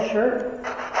paranormal in my shirt?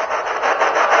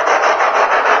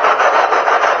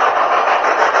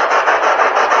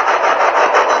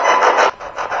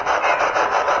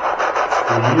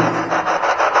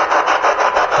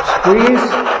 Squeeze?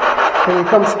 Can you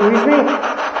come squeeze me?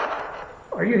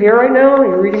 Are you here right now? Are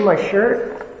you reading my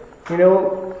shirt? You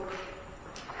know...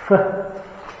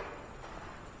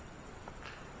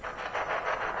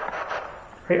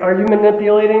 Are you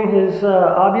manipulating his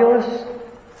obulus?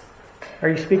 Are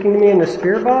you speaking to me in the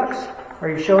spirit box? Are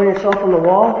you showing yourself on the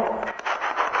wall?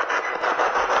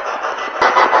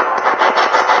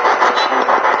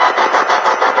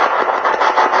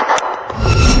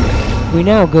 We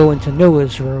now go into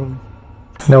Noah's room.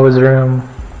 Noah's room,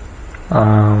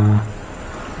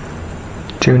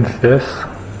 June 5th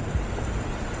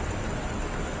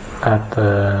at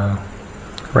the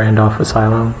Randolph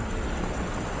Asylum.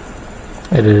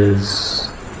 It is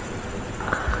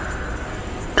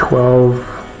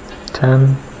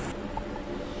 12:10.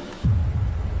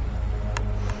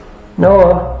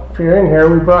 Noah, if you're in here,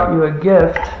 we brought you a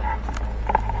gift.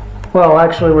 Well,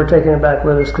 actually, we're taking it back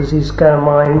with us because he's kind of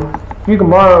mine. You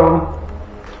can borrow him.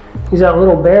 He's that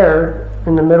little bear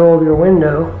in the middle of your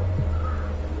window.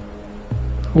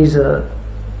 He's a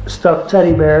stuffed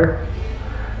teddy bear,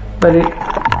 but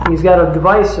he's got a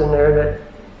device in there that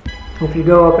if you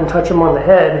go up and touch him on the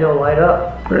head, he'll light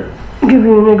up. But I'll give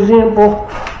you an example.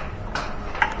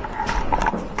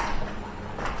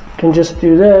 You can just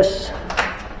do this,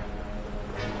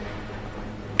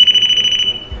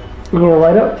 and he'll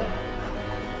light up.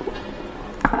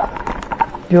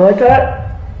 Do you like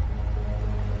that?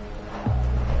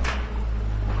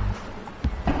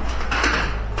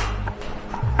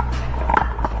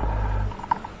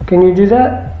 Can you do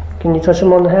that? Can you touch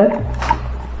him on the head?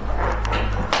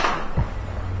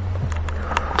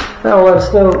 That'll let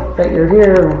us know that you're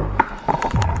here and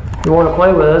if you want to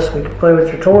play with us, we can play with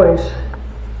your toys.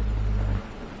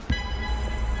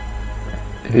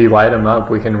 If you light them up,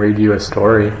 we can read you a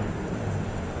story.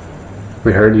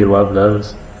 We heard you love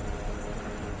those.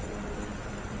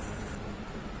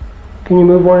 Can you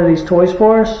move one of these toys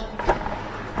for us?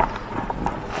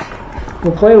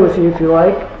 We'll play with you if you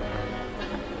like.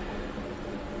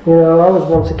 You know, I was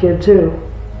once a kid too.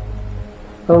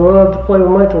 I love to play with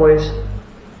my toys.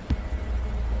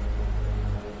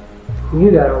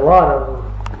 You got a lot of them.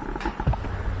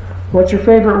 What's your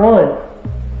favorite one?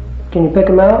 Can you pick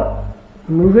them out?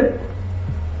 Move it?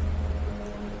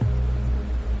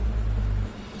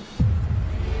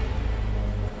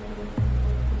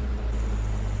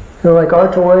 So like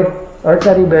our toy, our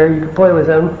teddy bear, you can play with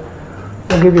him.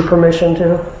 We'll give you permission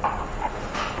to.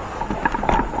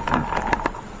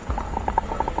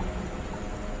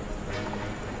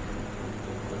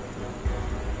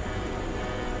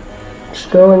 Just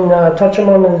go and touch him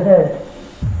on the head.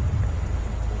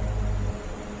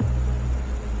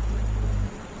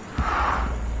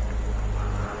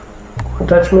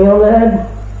 Touch me on the head.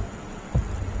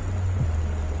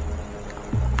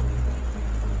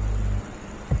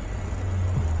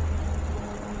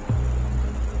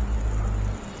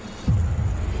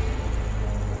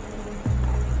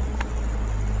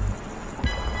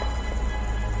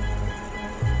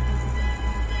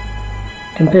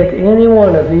 You can pick any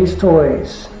one of these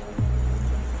toys.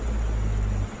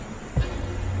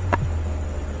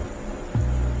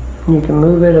 You can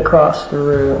move it across the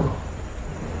room.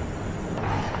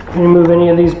 Can you move any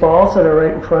of these balls that are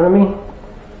right in front of me?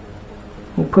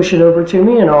 You push it over to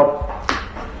me and I'll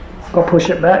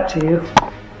push it back to you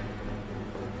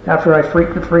after I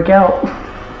freak out.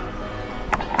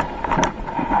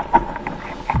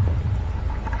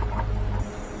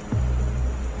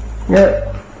 Yeah.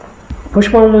 Push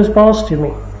one of those balls to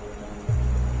me.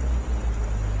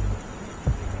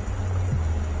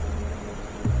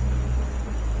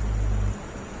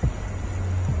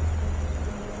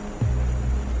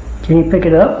 Can you pick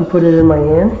it up and put it in my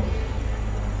hand?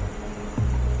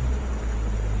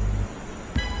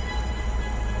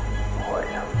 Boy,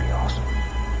 that would be awesome.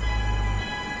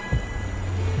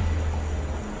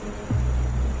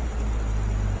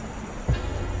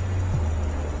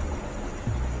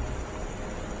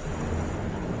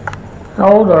 How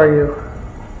old are you?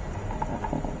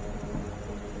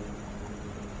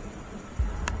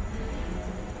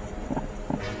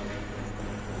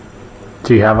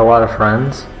 Do you have a lot of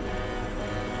friends?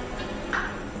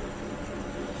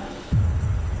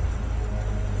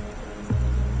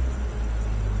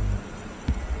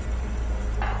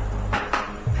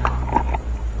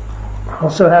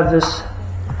 Also have this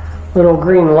little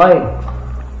green light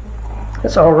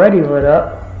that's already lit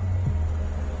up.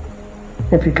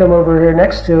 If you come over here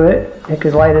next to it, it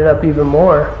could light it up even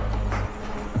more.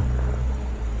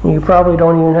 You probably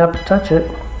don't even have to touch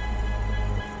it.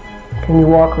 Can you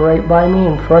walk right by me,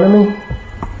 in front of me?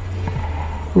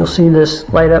 You'll see this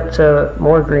light up to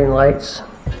more green lights.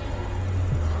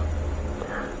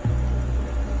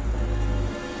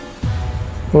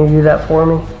 Can you do that for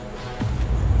me?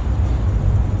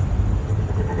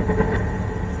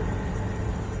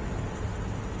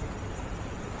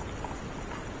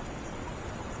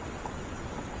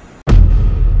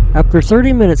 After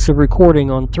 30 minutes of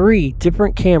recording on 3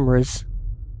 different cameras,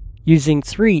 using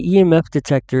 3 EMF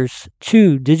detectors,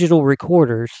 2 digital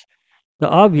recorders, the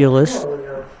Obulus,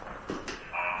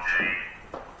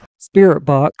 Spirit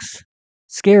Box,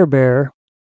 Scare Bear,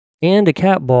 and a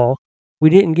cat ball, we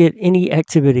didn't get any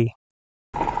activity.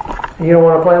 You don't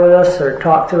want to play with us or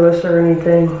talk to us or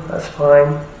anything? That's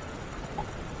fine.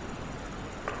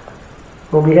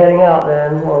 We'll be heading out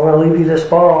then. I'm going to leave you this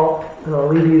ball, and I'll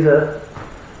leave you the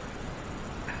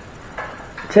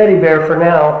teddy bear for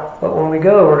now, but when we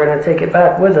go, we're going to take it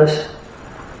back with us.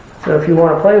 So if you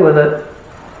want to play with it,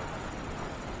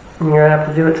 you're going to have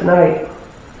to do it tonight.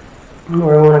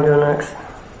 Where do you want to go next?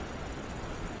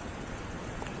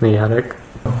 The attic.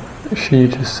 She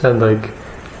just said, like,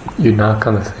 you knock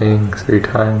on the thing 3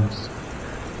 times,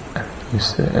 and you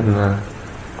sit in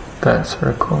that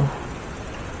circle,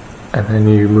 and then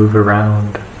you move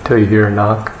around till you hear a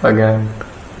knock again.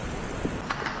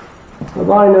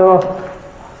 Bye-bye, Noah.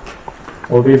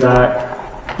 We'll be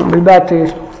back. I'll be back to you.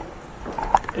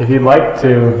 If you'd like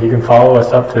to, you can follow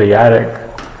us up to the attic.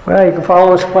 Well, you can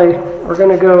follow us play. We're going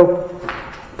to go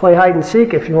play hide and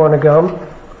seek if you want to come.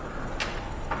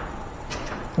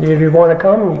 If you want to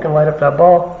come, you can light up that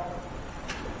ball.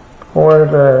 Or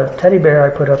the teddy bear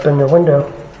I put up in the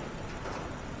window.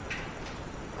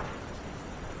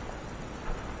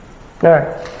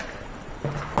 Alright.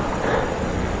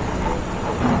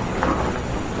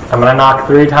 I'm gonna knock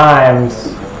 3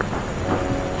 times,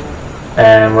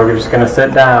 and we're just gonna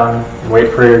sit down and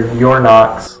wait for your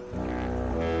knocks.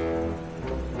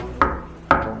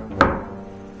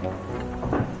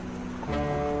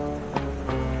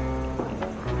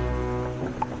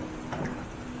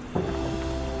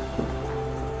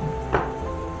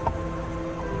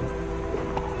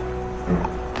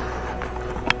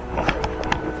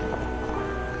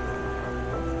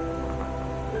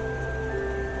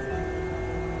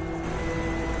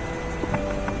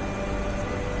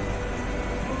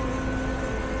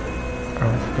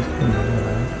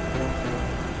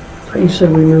 You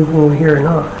said we move when we hear a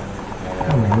knock.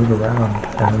 Yeah, we move around,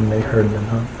 and then they heard the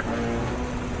knock.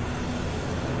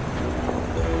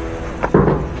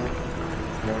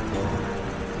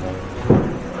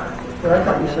 But I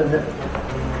thought you said that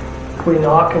if we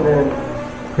knock and then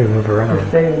We move around.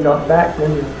 if they knock back,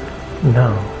 then you...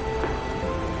 No.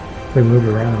 We move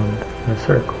around in a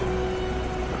circle.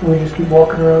 We just keep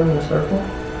walking around in a circle?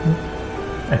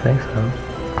 I think so.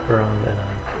 Around in a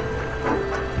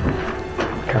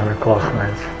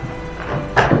counterclockwise.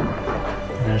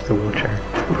 And there's the wheelchair.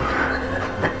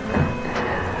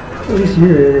 At least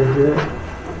you're into it.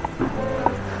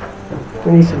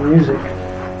 We need some music.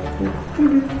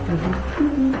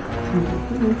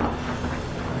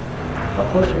 How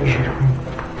close are you?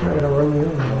 I'm not gonna run you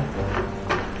over.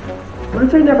 What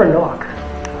if they never knock?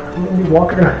 I'm gonna be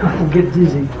walking around and get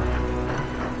dizzy.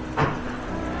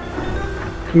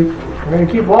 I'm gonna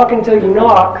keep walking until you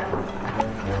knock.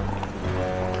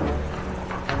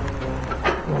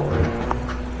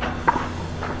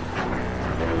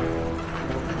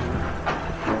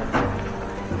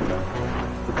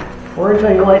 Or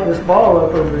until you light this ball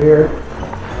up over here.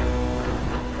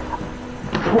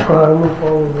 Oh God, I'm gonna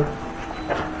fall over.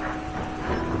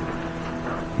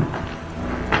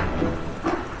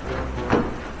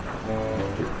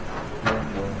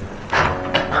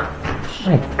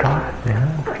 My God, man.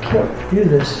 I can't do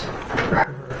this.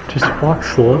 Just walk I'm not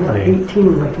slowly.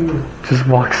 18 like you. Just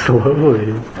walk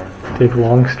slowly. Take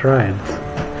long strides.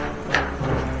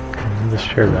 Just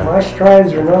share that. My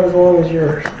strides are not as long as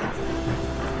yours.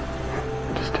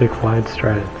 Just take wide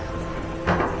strides.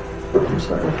 I'm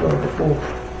starting to feel like a fool.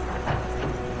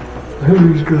 Who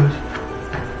are these guys?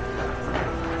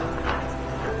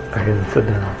 Okay, then sit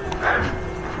down.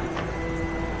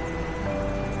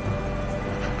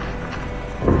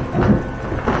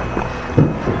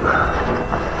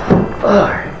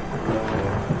 Alright.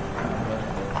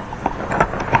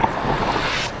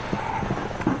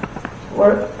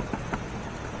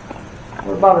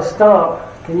 What about a stomp?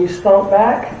 Can you stomp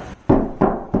back?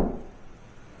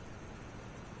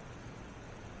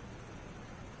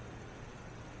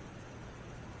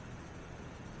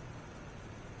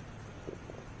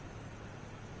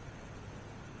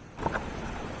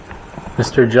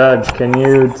 Mr. Judge, can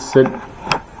you sit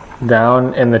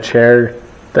down in the chair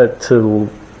that's to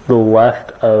the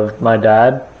left of my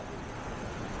dad?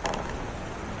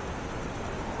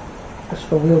 That's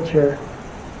the wheelchair.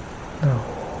 No.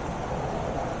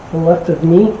 The left of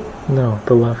me? No,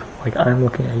 the left. Like, I'm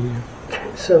looking at you.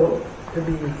 So it'd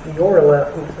be your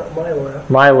left, and it's not my left.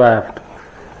 My left.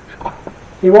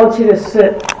 He wants you to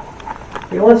sit.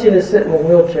 He wants you to sit in the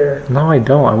wheelchair. No, I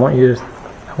don't. I want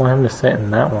him to sit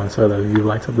in that one so that he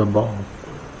lights up the ball.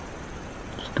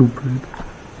 Stupid.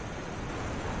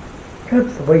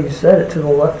 That's the way you said it, to the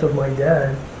left of my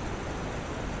dad.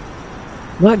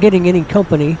 Not getting any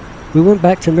company, we went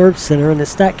back to Nerve Center and the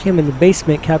stat cam in the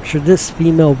basement captured this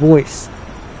female voice.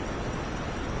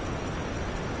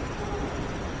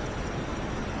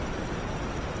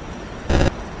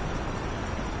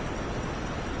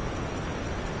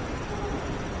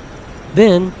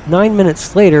 Then, 9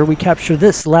 minutes later, we capture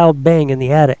this loud bang in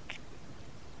the attic.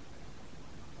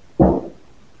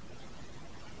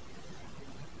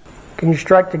 Can you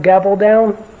strike the gavel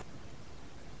down?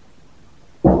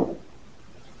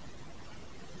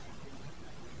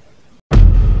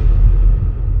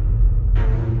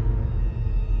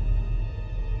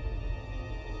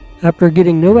 After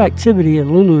getting no activity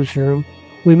in Lulu's room,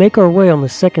 we make our way on the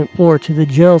second floor to the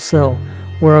jail cell,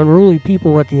 where unruly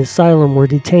people at the asylum were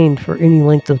detained for any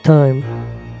length of time.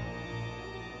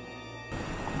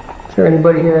 Is there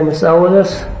anybody here in the cell with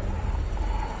us?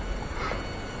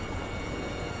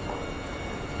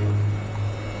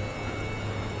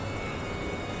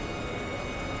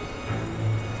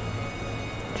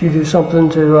 Did you do something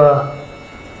to,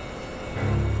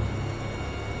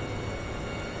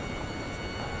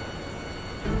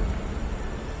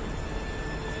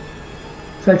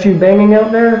 Is that you banging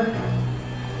out there?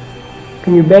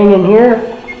 Can you bang in here?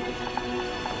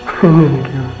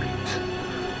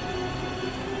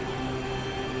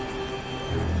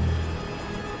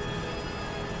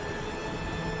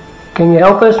 Can you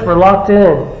help us? We're locked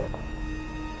in.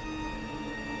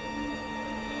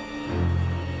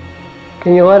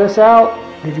 Can you let us out?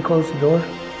 Did you close the door?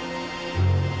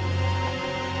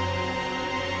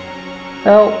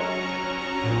 Help.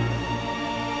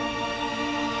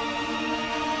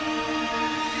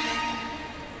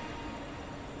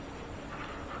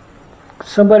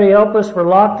 Somebody help us, we're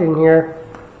locked in here.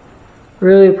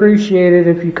 Really appreciate it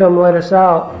if you come let us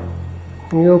out.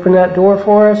 Can you open that door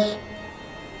for us?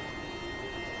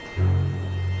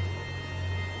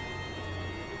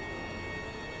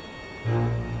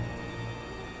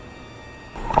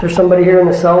 Is there somebody here in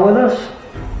the cell with us?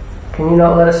 Can you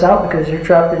not let us out because you're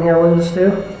trapped in here with us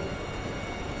too?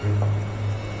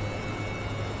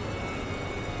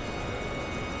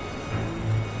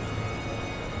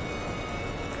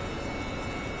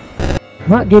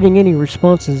 Not getting any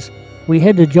responses, we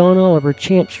head to John Oliver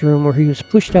Champ's room where he was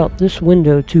pushed out this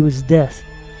window to his death.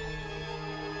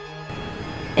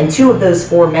 And 2 of those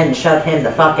 4 men shoved him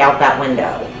the fuck out that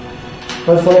window.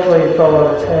 Most likely it fell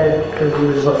on his head because he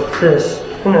was like this,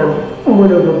 and then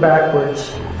went over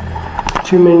backwards.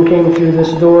 2 men came through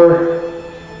this door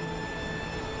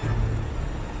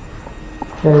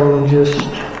and just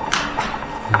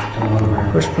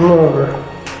pushed him over.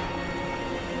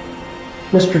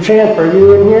 Mr. Champ, are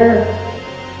you in here?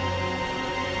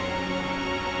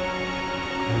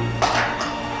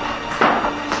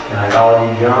 Can I call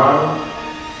you John?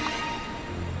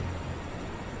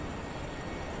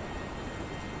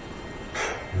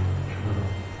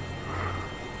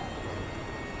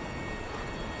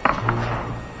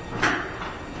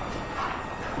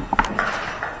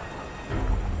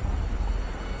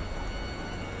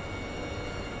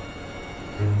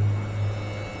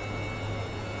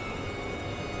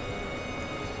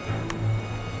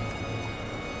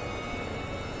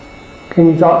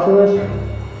 Can you talk to us?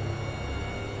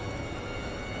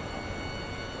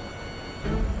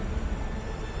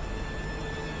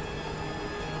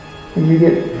 Did you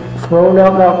get thrown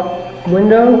out that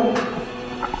window?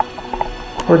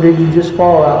 Or did you just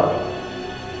fall out?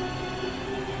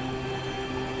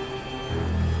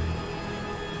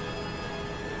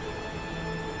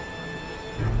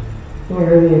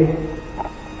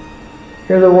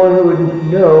 You're the one who would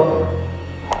know.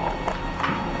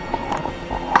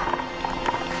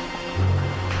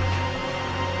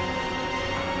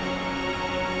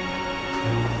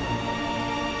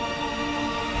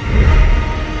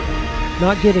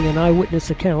 Not getting an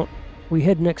eyewitness account, we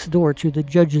head next door to the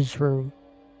judge's room.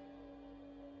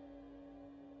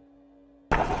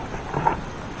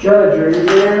 Judge, are you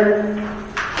there?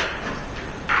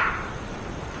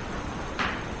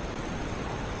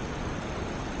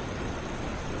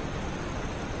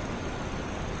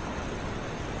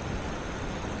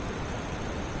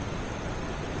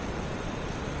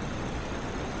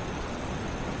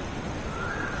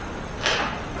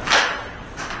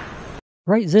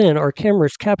 Right then, our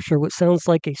cameras capture what sounds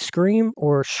like a scream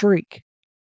or a shriek.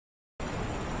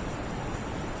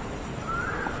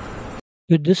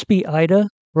 Could this be Ida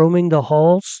roaming the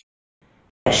halls?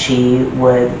 She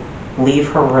would leave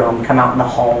her room, come out in the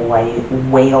hallway,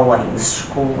 wailing,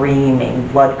 screaming,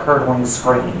 blood-curdling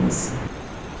screams.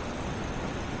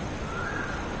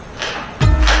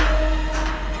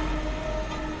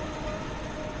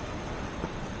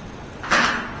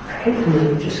 I hate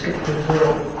when we just get those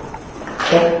little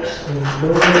steps and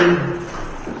building.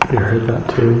 You heard that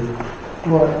too?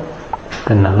 What?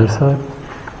 Another side?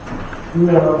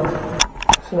 No.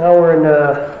 So now we're in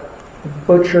a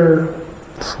butcher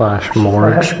Slash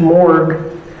morgue.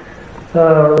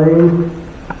 Room.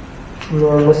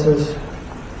 And this is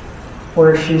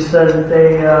where she says that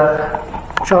they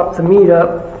chop the meat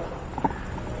up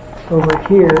over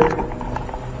here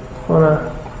on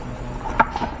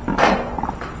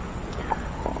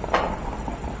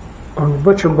the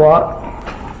butcher block.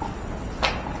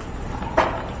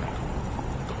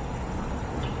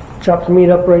 Chop the meat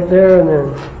up right there and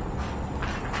then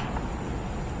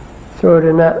throw it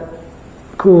in that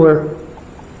cooler.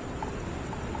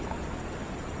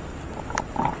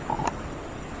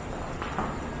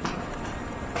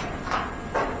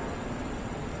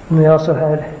 And they also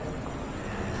had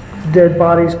dead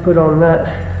bodies put on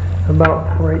that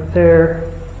about right there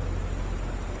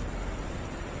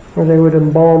where they would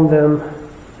embalm them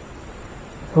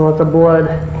and let the blood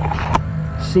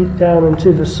seep down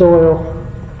into the soil.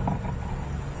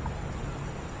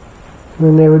 And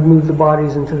then they would move the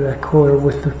bodies into that corner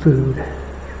with the food.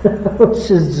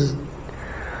 Which is just,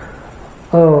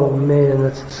 oh man,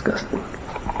 that's disgusting.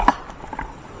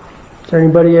 Is there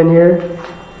anybody in here?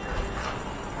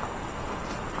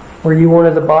 Were you one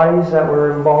of the bodies that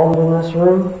were embalmed in this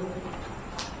room?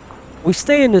 We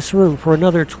stay in this room for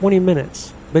another 20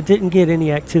 minutes, but didn't get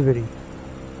any activity.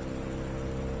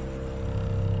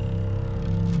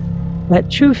 At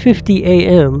 2:50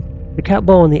 a.m., the cat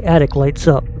ball in the attic lights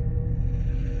up.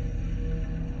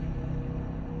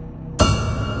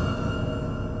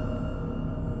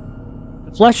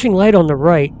 The flashing light on the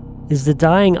right is the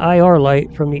dying IR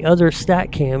light from the other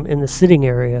stat cam in the sitting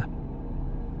area.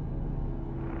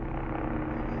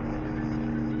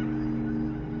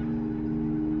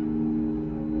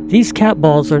 These cat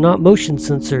balls are not motion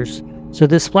sensors, so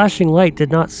this flashing light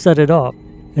did not set it off,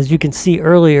 as you can see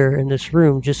earlier in this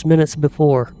room just minutes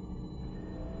before.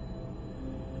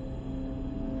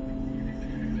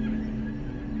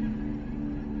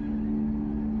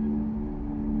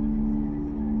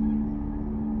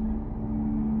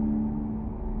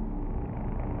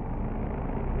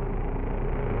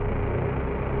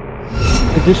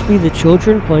 Could this be the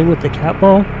children playing with the cat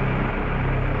ball?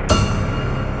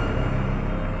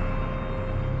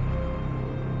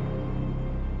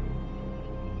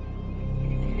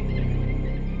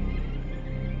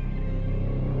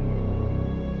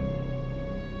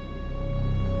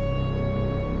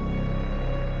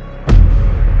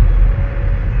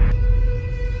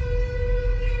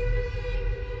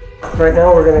 Right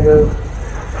now we're going to go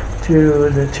to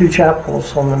the two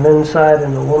chapels on the men's side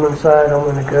and the women's side. I'm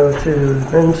going to go to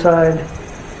the men's side.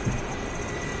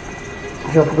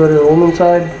 Y'all go to the women's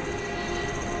side.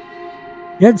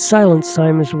 Dead silence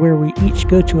time is where we each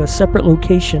go to a separate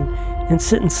location and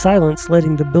sit in silence,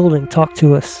 letting the building talk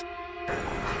to us.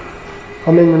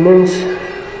 I'm in the men's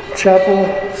chapel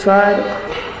side,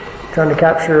 trying to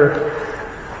capture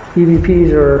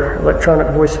EVPs or electronic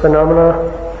voice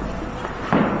phenomena.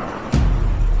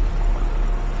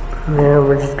 And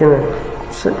we're just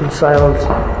gonna sit in silence,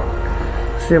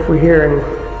 see if we hear any.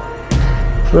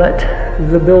 Let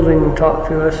the building talk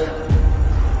to us.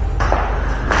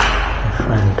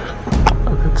 Find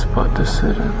a good spot to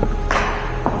sit in.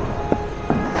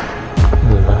 In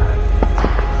the back.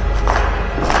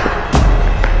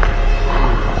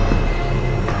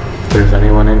 If there's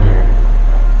anyone in here,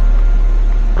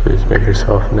 please make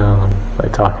yourself known by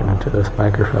talking into this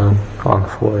microphone on the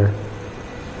floor.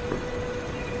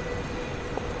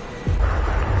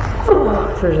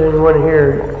 If there's anyone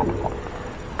here,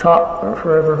 talk or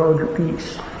forever hold your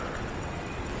peace.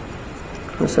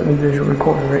 Let's set me visual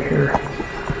recorder right here.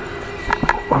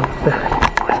 Back with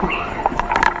me.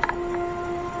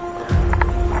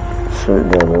 Set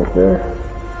it down right there.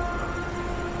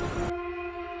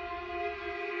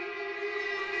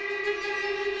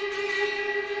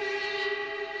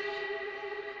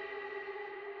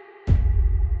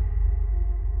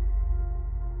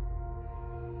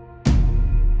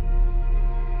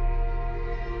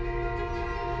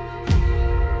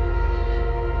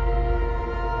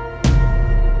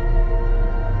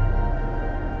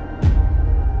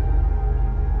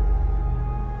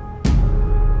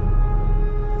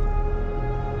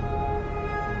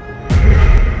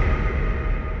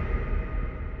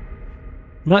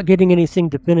 Not getting anything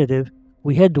definitive,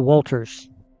 we head to Walter's.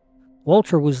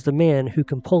 Walter was the man who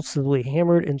compulsively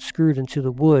hammered and screwed into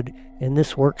the wood in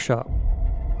this workshop.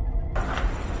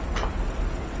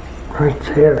 Right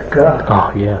there, God.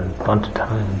 Oh yeah, a bunch of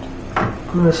times.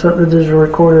 I'm gonna set the digital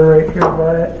recorder right here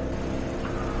by it.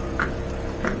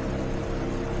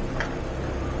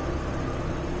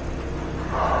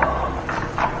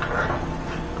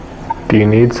 Do you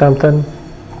need something?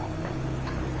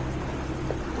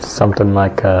 Something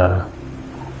like a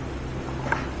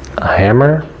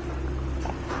hammer?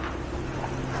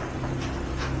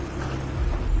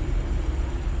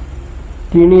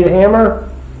 Do you need a hammer?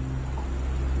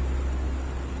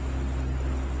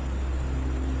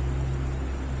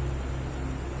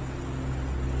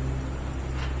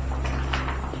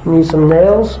 You need some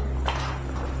nails?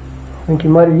 I think you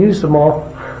might have used them all.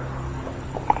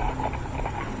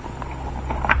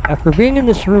 After being in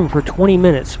this room for 20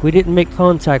 minutes, we didn't make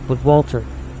contact with Walter,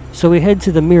 so we head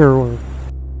to the mirror room.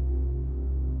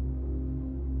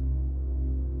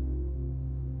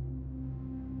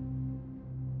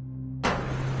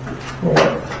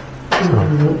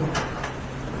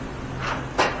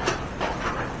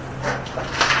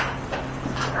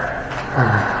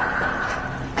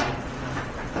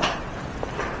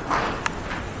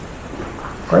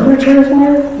 Are there chairs in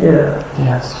here? Yeah.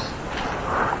 Yes.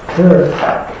 Good.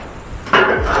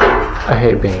 I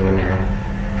hate being in here.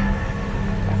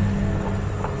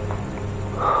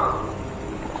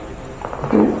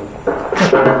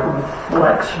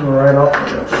 Flex right off of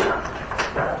this.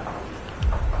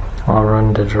 I'll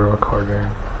run digital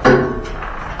recorder.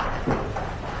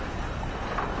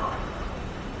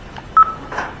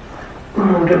 I'm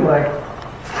gonna get my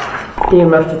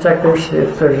EMF detector, see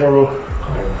if there's any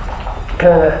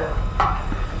kind of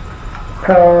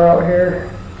power out here.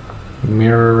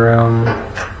 Mirror room.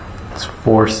 It's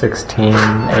 4:16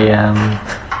 a.m.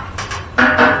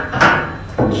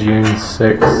 June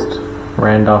 6th.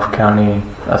 Randolph County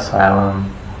Asylum.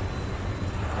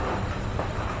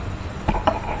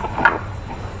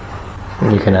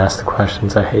 You can ask the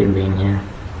questions. I hate being here.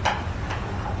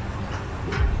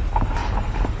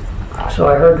 So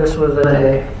I heard this was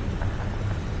a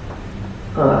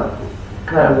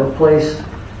kind of a place,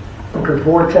 like a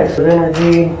vortex of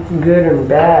energy, good and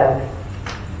bad,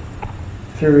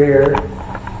 through here.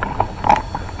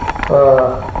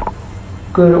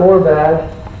 Good or bad.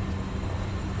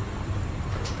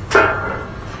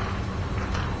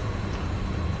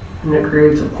 And it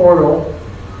creates a portal.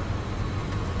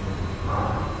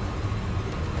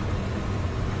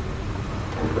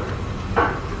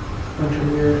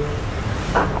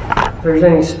 If there's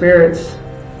any spirits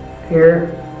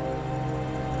here,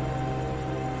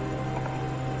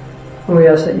 we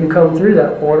ask that you come through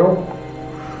that portal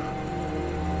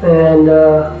and,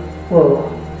 whoa.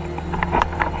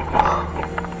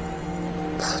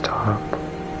 Stop.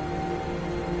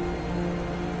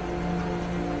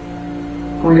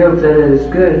 We hope that it is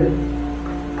good,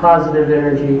 positive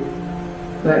energy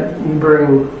that you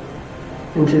bring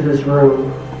into this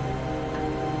room.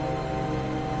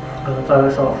 I thought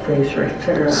I saw a face right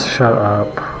there. Shut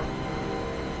up.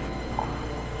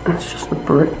 It's just a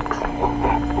brick. There's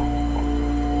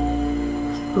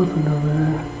nothing over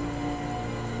there.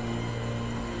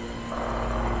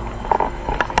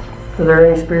 Are there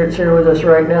any spirits here with us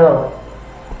right now?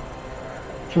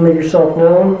 Can you make yourself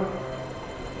known?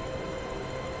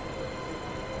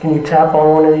 Can you tap on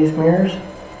one of these mirrors?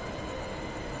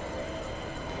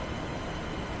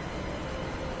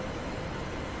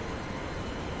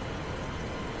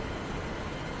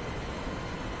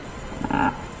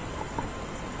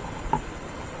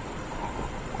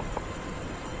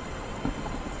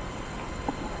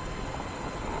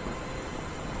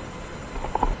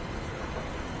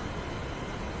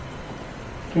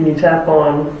 Can you tap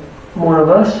on one of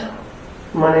us?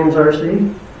 My name's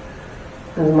RC.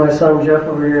 This is my son Jeff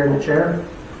over here in the chair.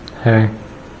 Hey.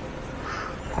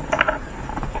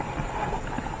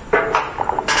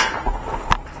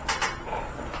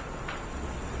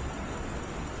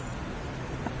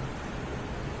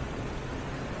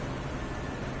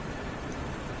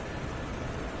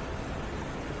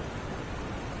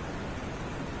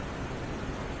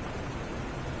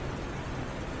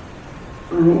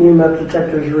 And the EMF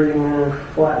detector is reading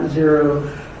flat zeros.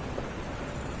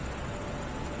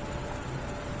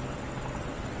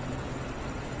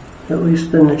 At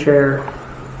least in the chair.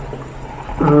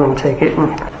 I'm going to take it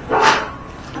and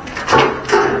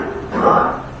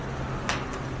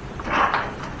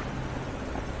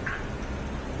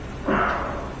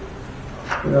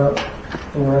up,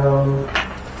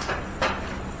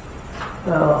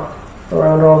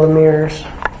 around all the mirrors.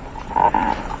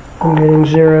 I'm getting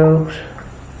zeros.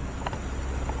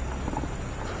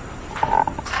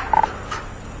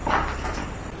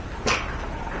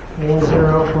 Getting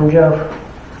zero from Jeff.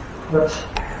 That's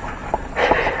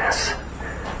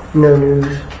no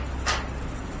news.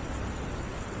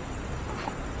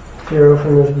 Zero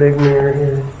from this big mirror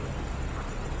here.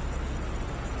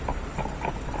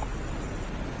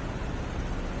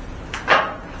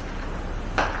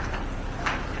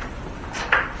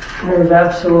 There's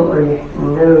absolutely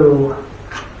no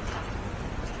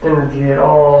energy at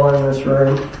all in this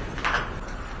room.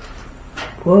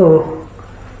 Whoa.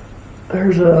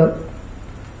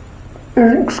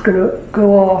 Everything's gonna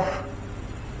go off.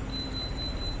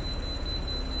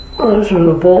 Those are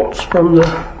the volts from the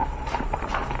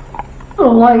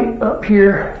light up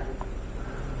here.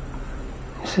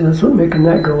 You see, that's what's making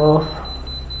that go off.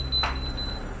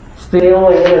 It's the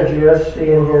only energy I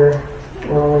see in here, the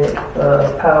only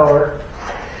power.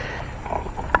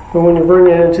 But when you bring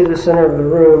it into the center of the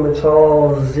room, it's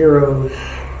all zeros.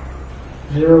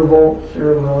 0 volts,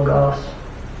 0 milligauss.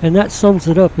 And that sums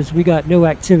it up as we got no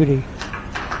activity.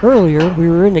 Earlier, we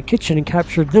were in the kitchen and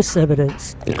captured this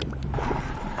evidence.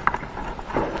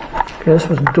 Okay, this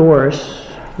was Doris'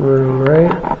 room,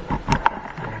 right?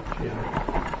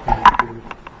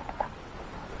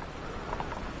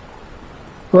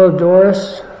 Hello,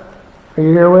 Doris. Are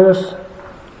you here with us?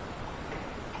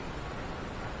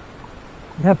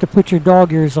 You have to put your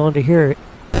dog ears on to hear it.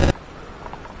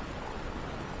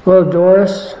 Hello,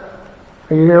 Doris.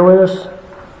 Are you here with us?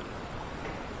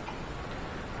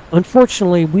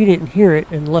 Unfortunately, we didn't hear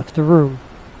it and left the room.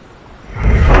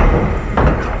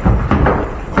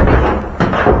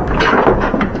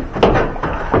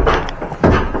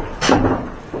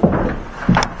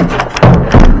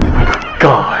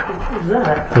 God, What was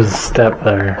that? there's a step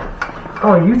there.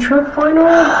 Oh, you tripped finally?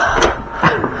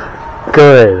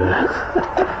 Good.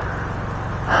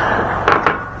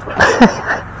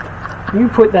 You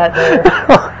put that there.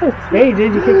 Hey,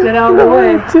 did you kick that out of the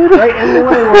way? Right in the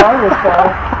way where I would fall.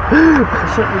 To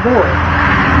shut the door.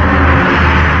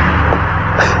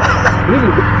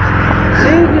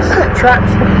 See, you set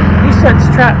traps. He sets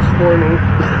traps for me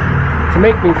to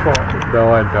make me fall.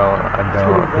 No, I don't.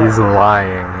 He's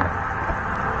lying.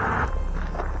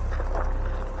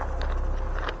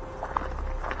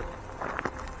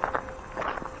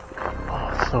 Oh,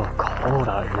 it's so cold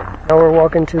out here. Now we're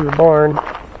walking to the barn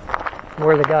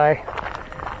where the guy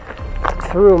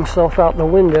threw himself out the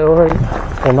window.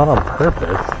 Well, not on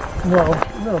purpose. No,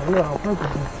 on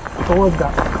purpose. The one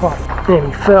got caught. And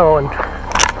he fell into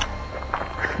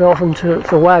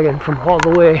the wagon from all the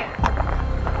way.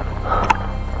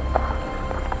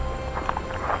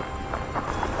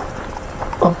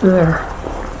 Up there.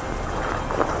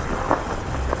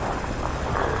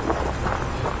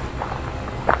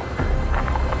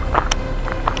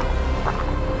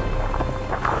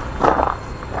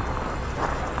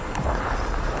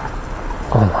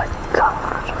 Oh my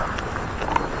God.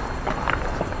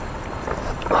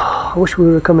 I wish we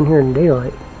were coming here in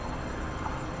daylight.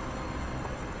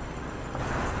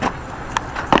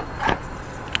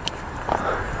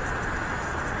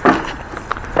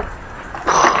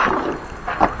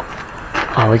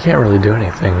 Oh, we can't really do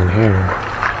anything in here.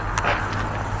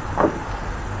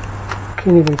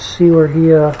 Can't even see where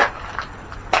he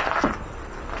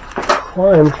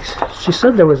climbed. She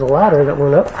said there was a ladder that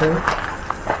went up there.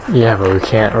 Yeah, but we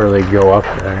can't really go up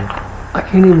there. I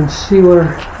can't even see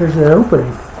where there's an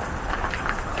opening.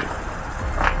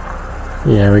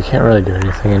 Yeah, we can't really do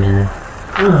anything in here.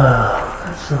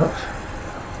 That sucks.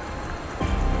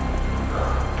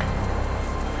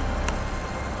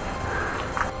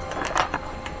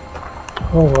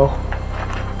 Oh well.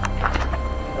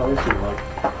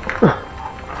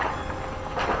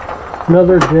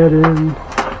 Another dead end.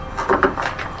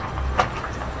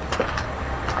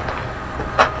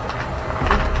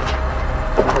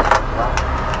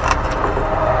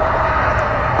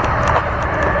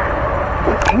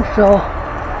 He fell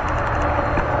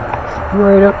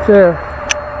right up there.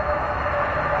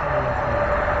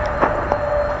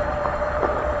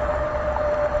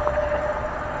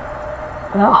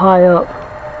 That high up.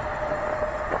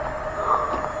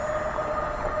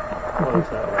 What is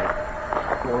that, like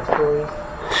 4 stories?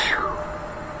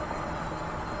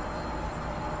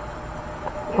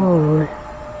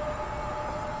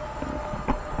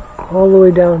 All the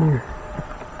way down here.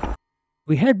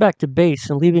 We head back to base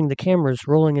and leaving the cameras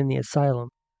rolling in the asylum,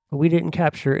 but we didn't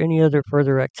capture any other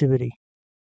further activity.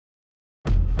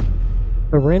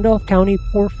 The Randolph County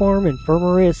Poor Farm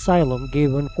Infirmary Asylum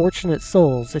gave unfortunate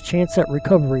souls a chance at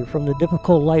recovery from the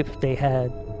difficult life they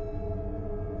had.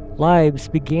 Lives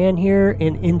began here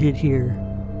and ended here.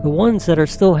 The ones that are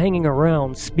still hanging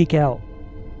around speak out.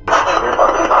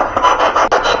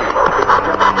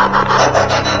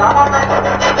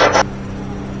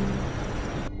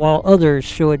 While others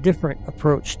show a different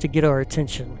approach to get our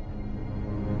attention.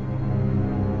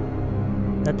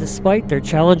 That despite their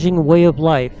challenging way of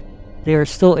life, they are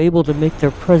still able to make their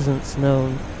presence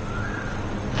known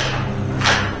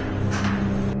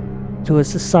to a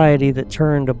society that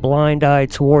turned a blind eye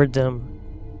toward them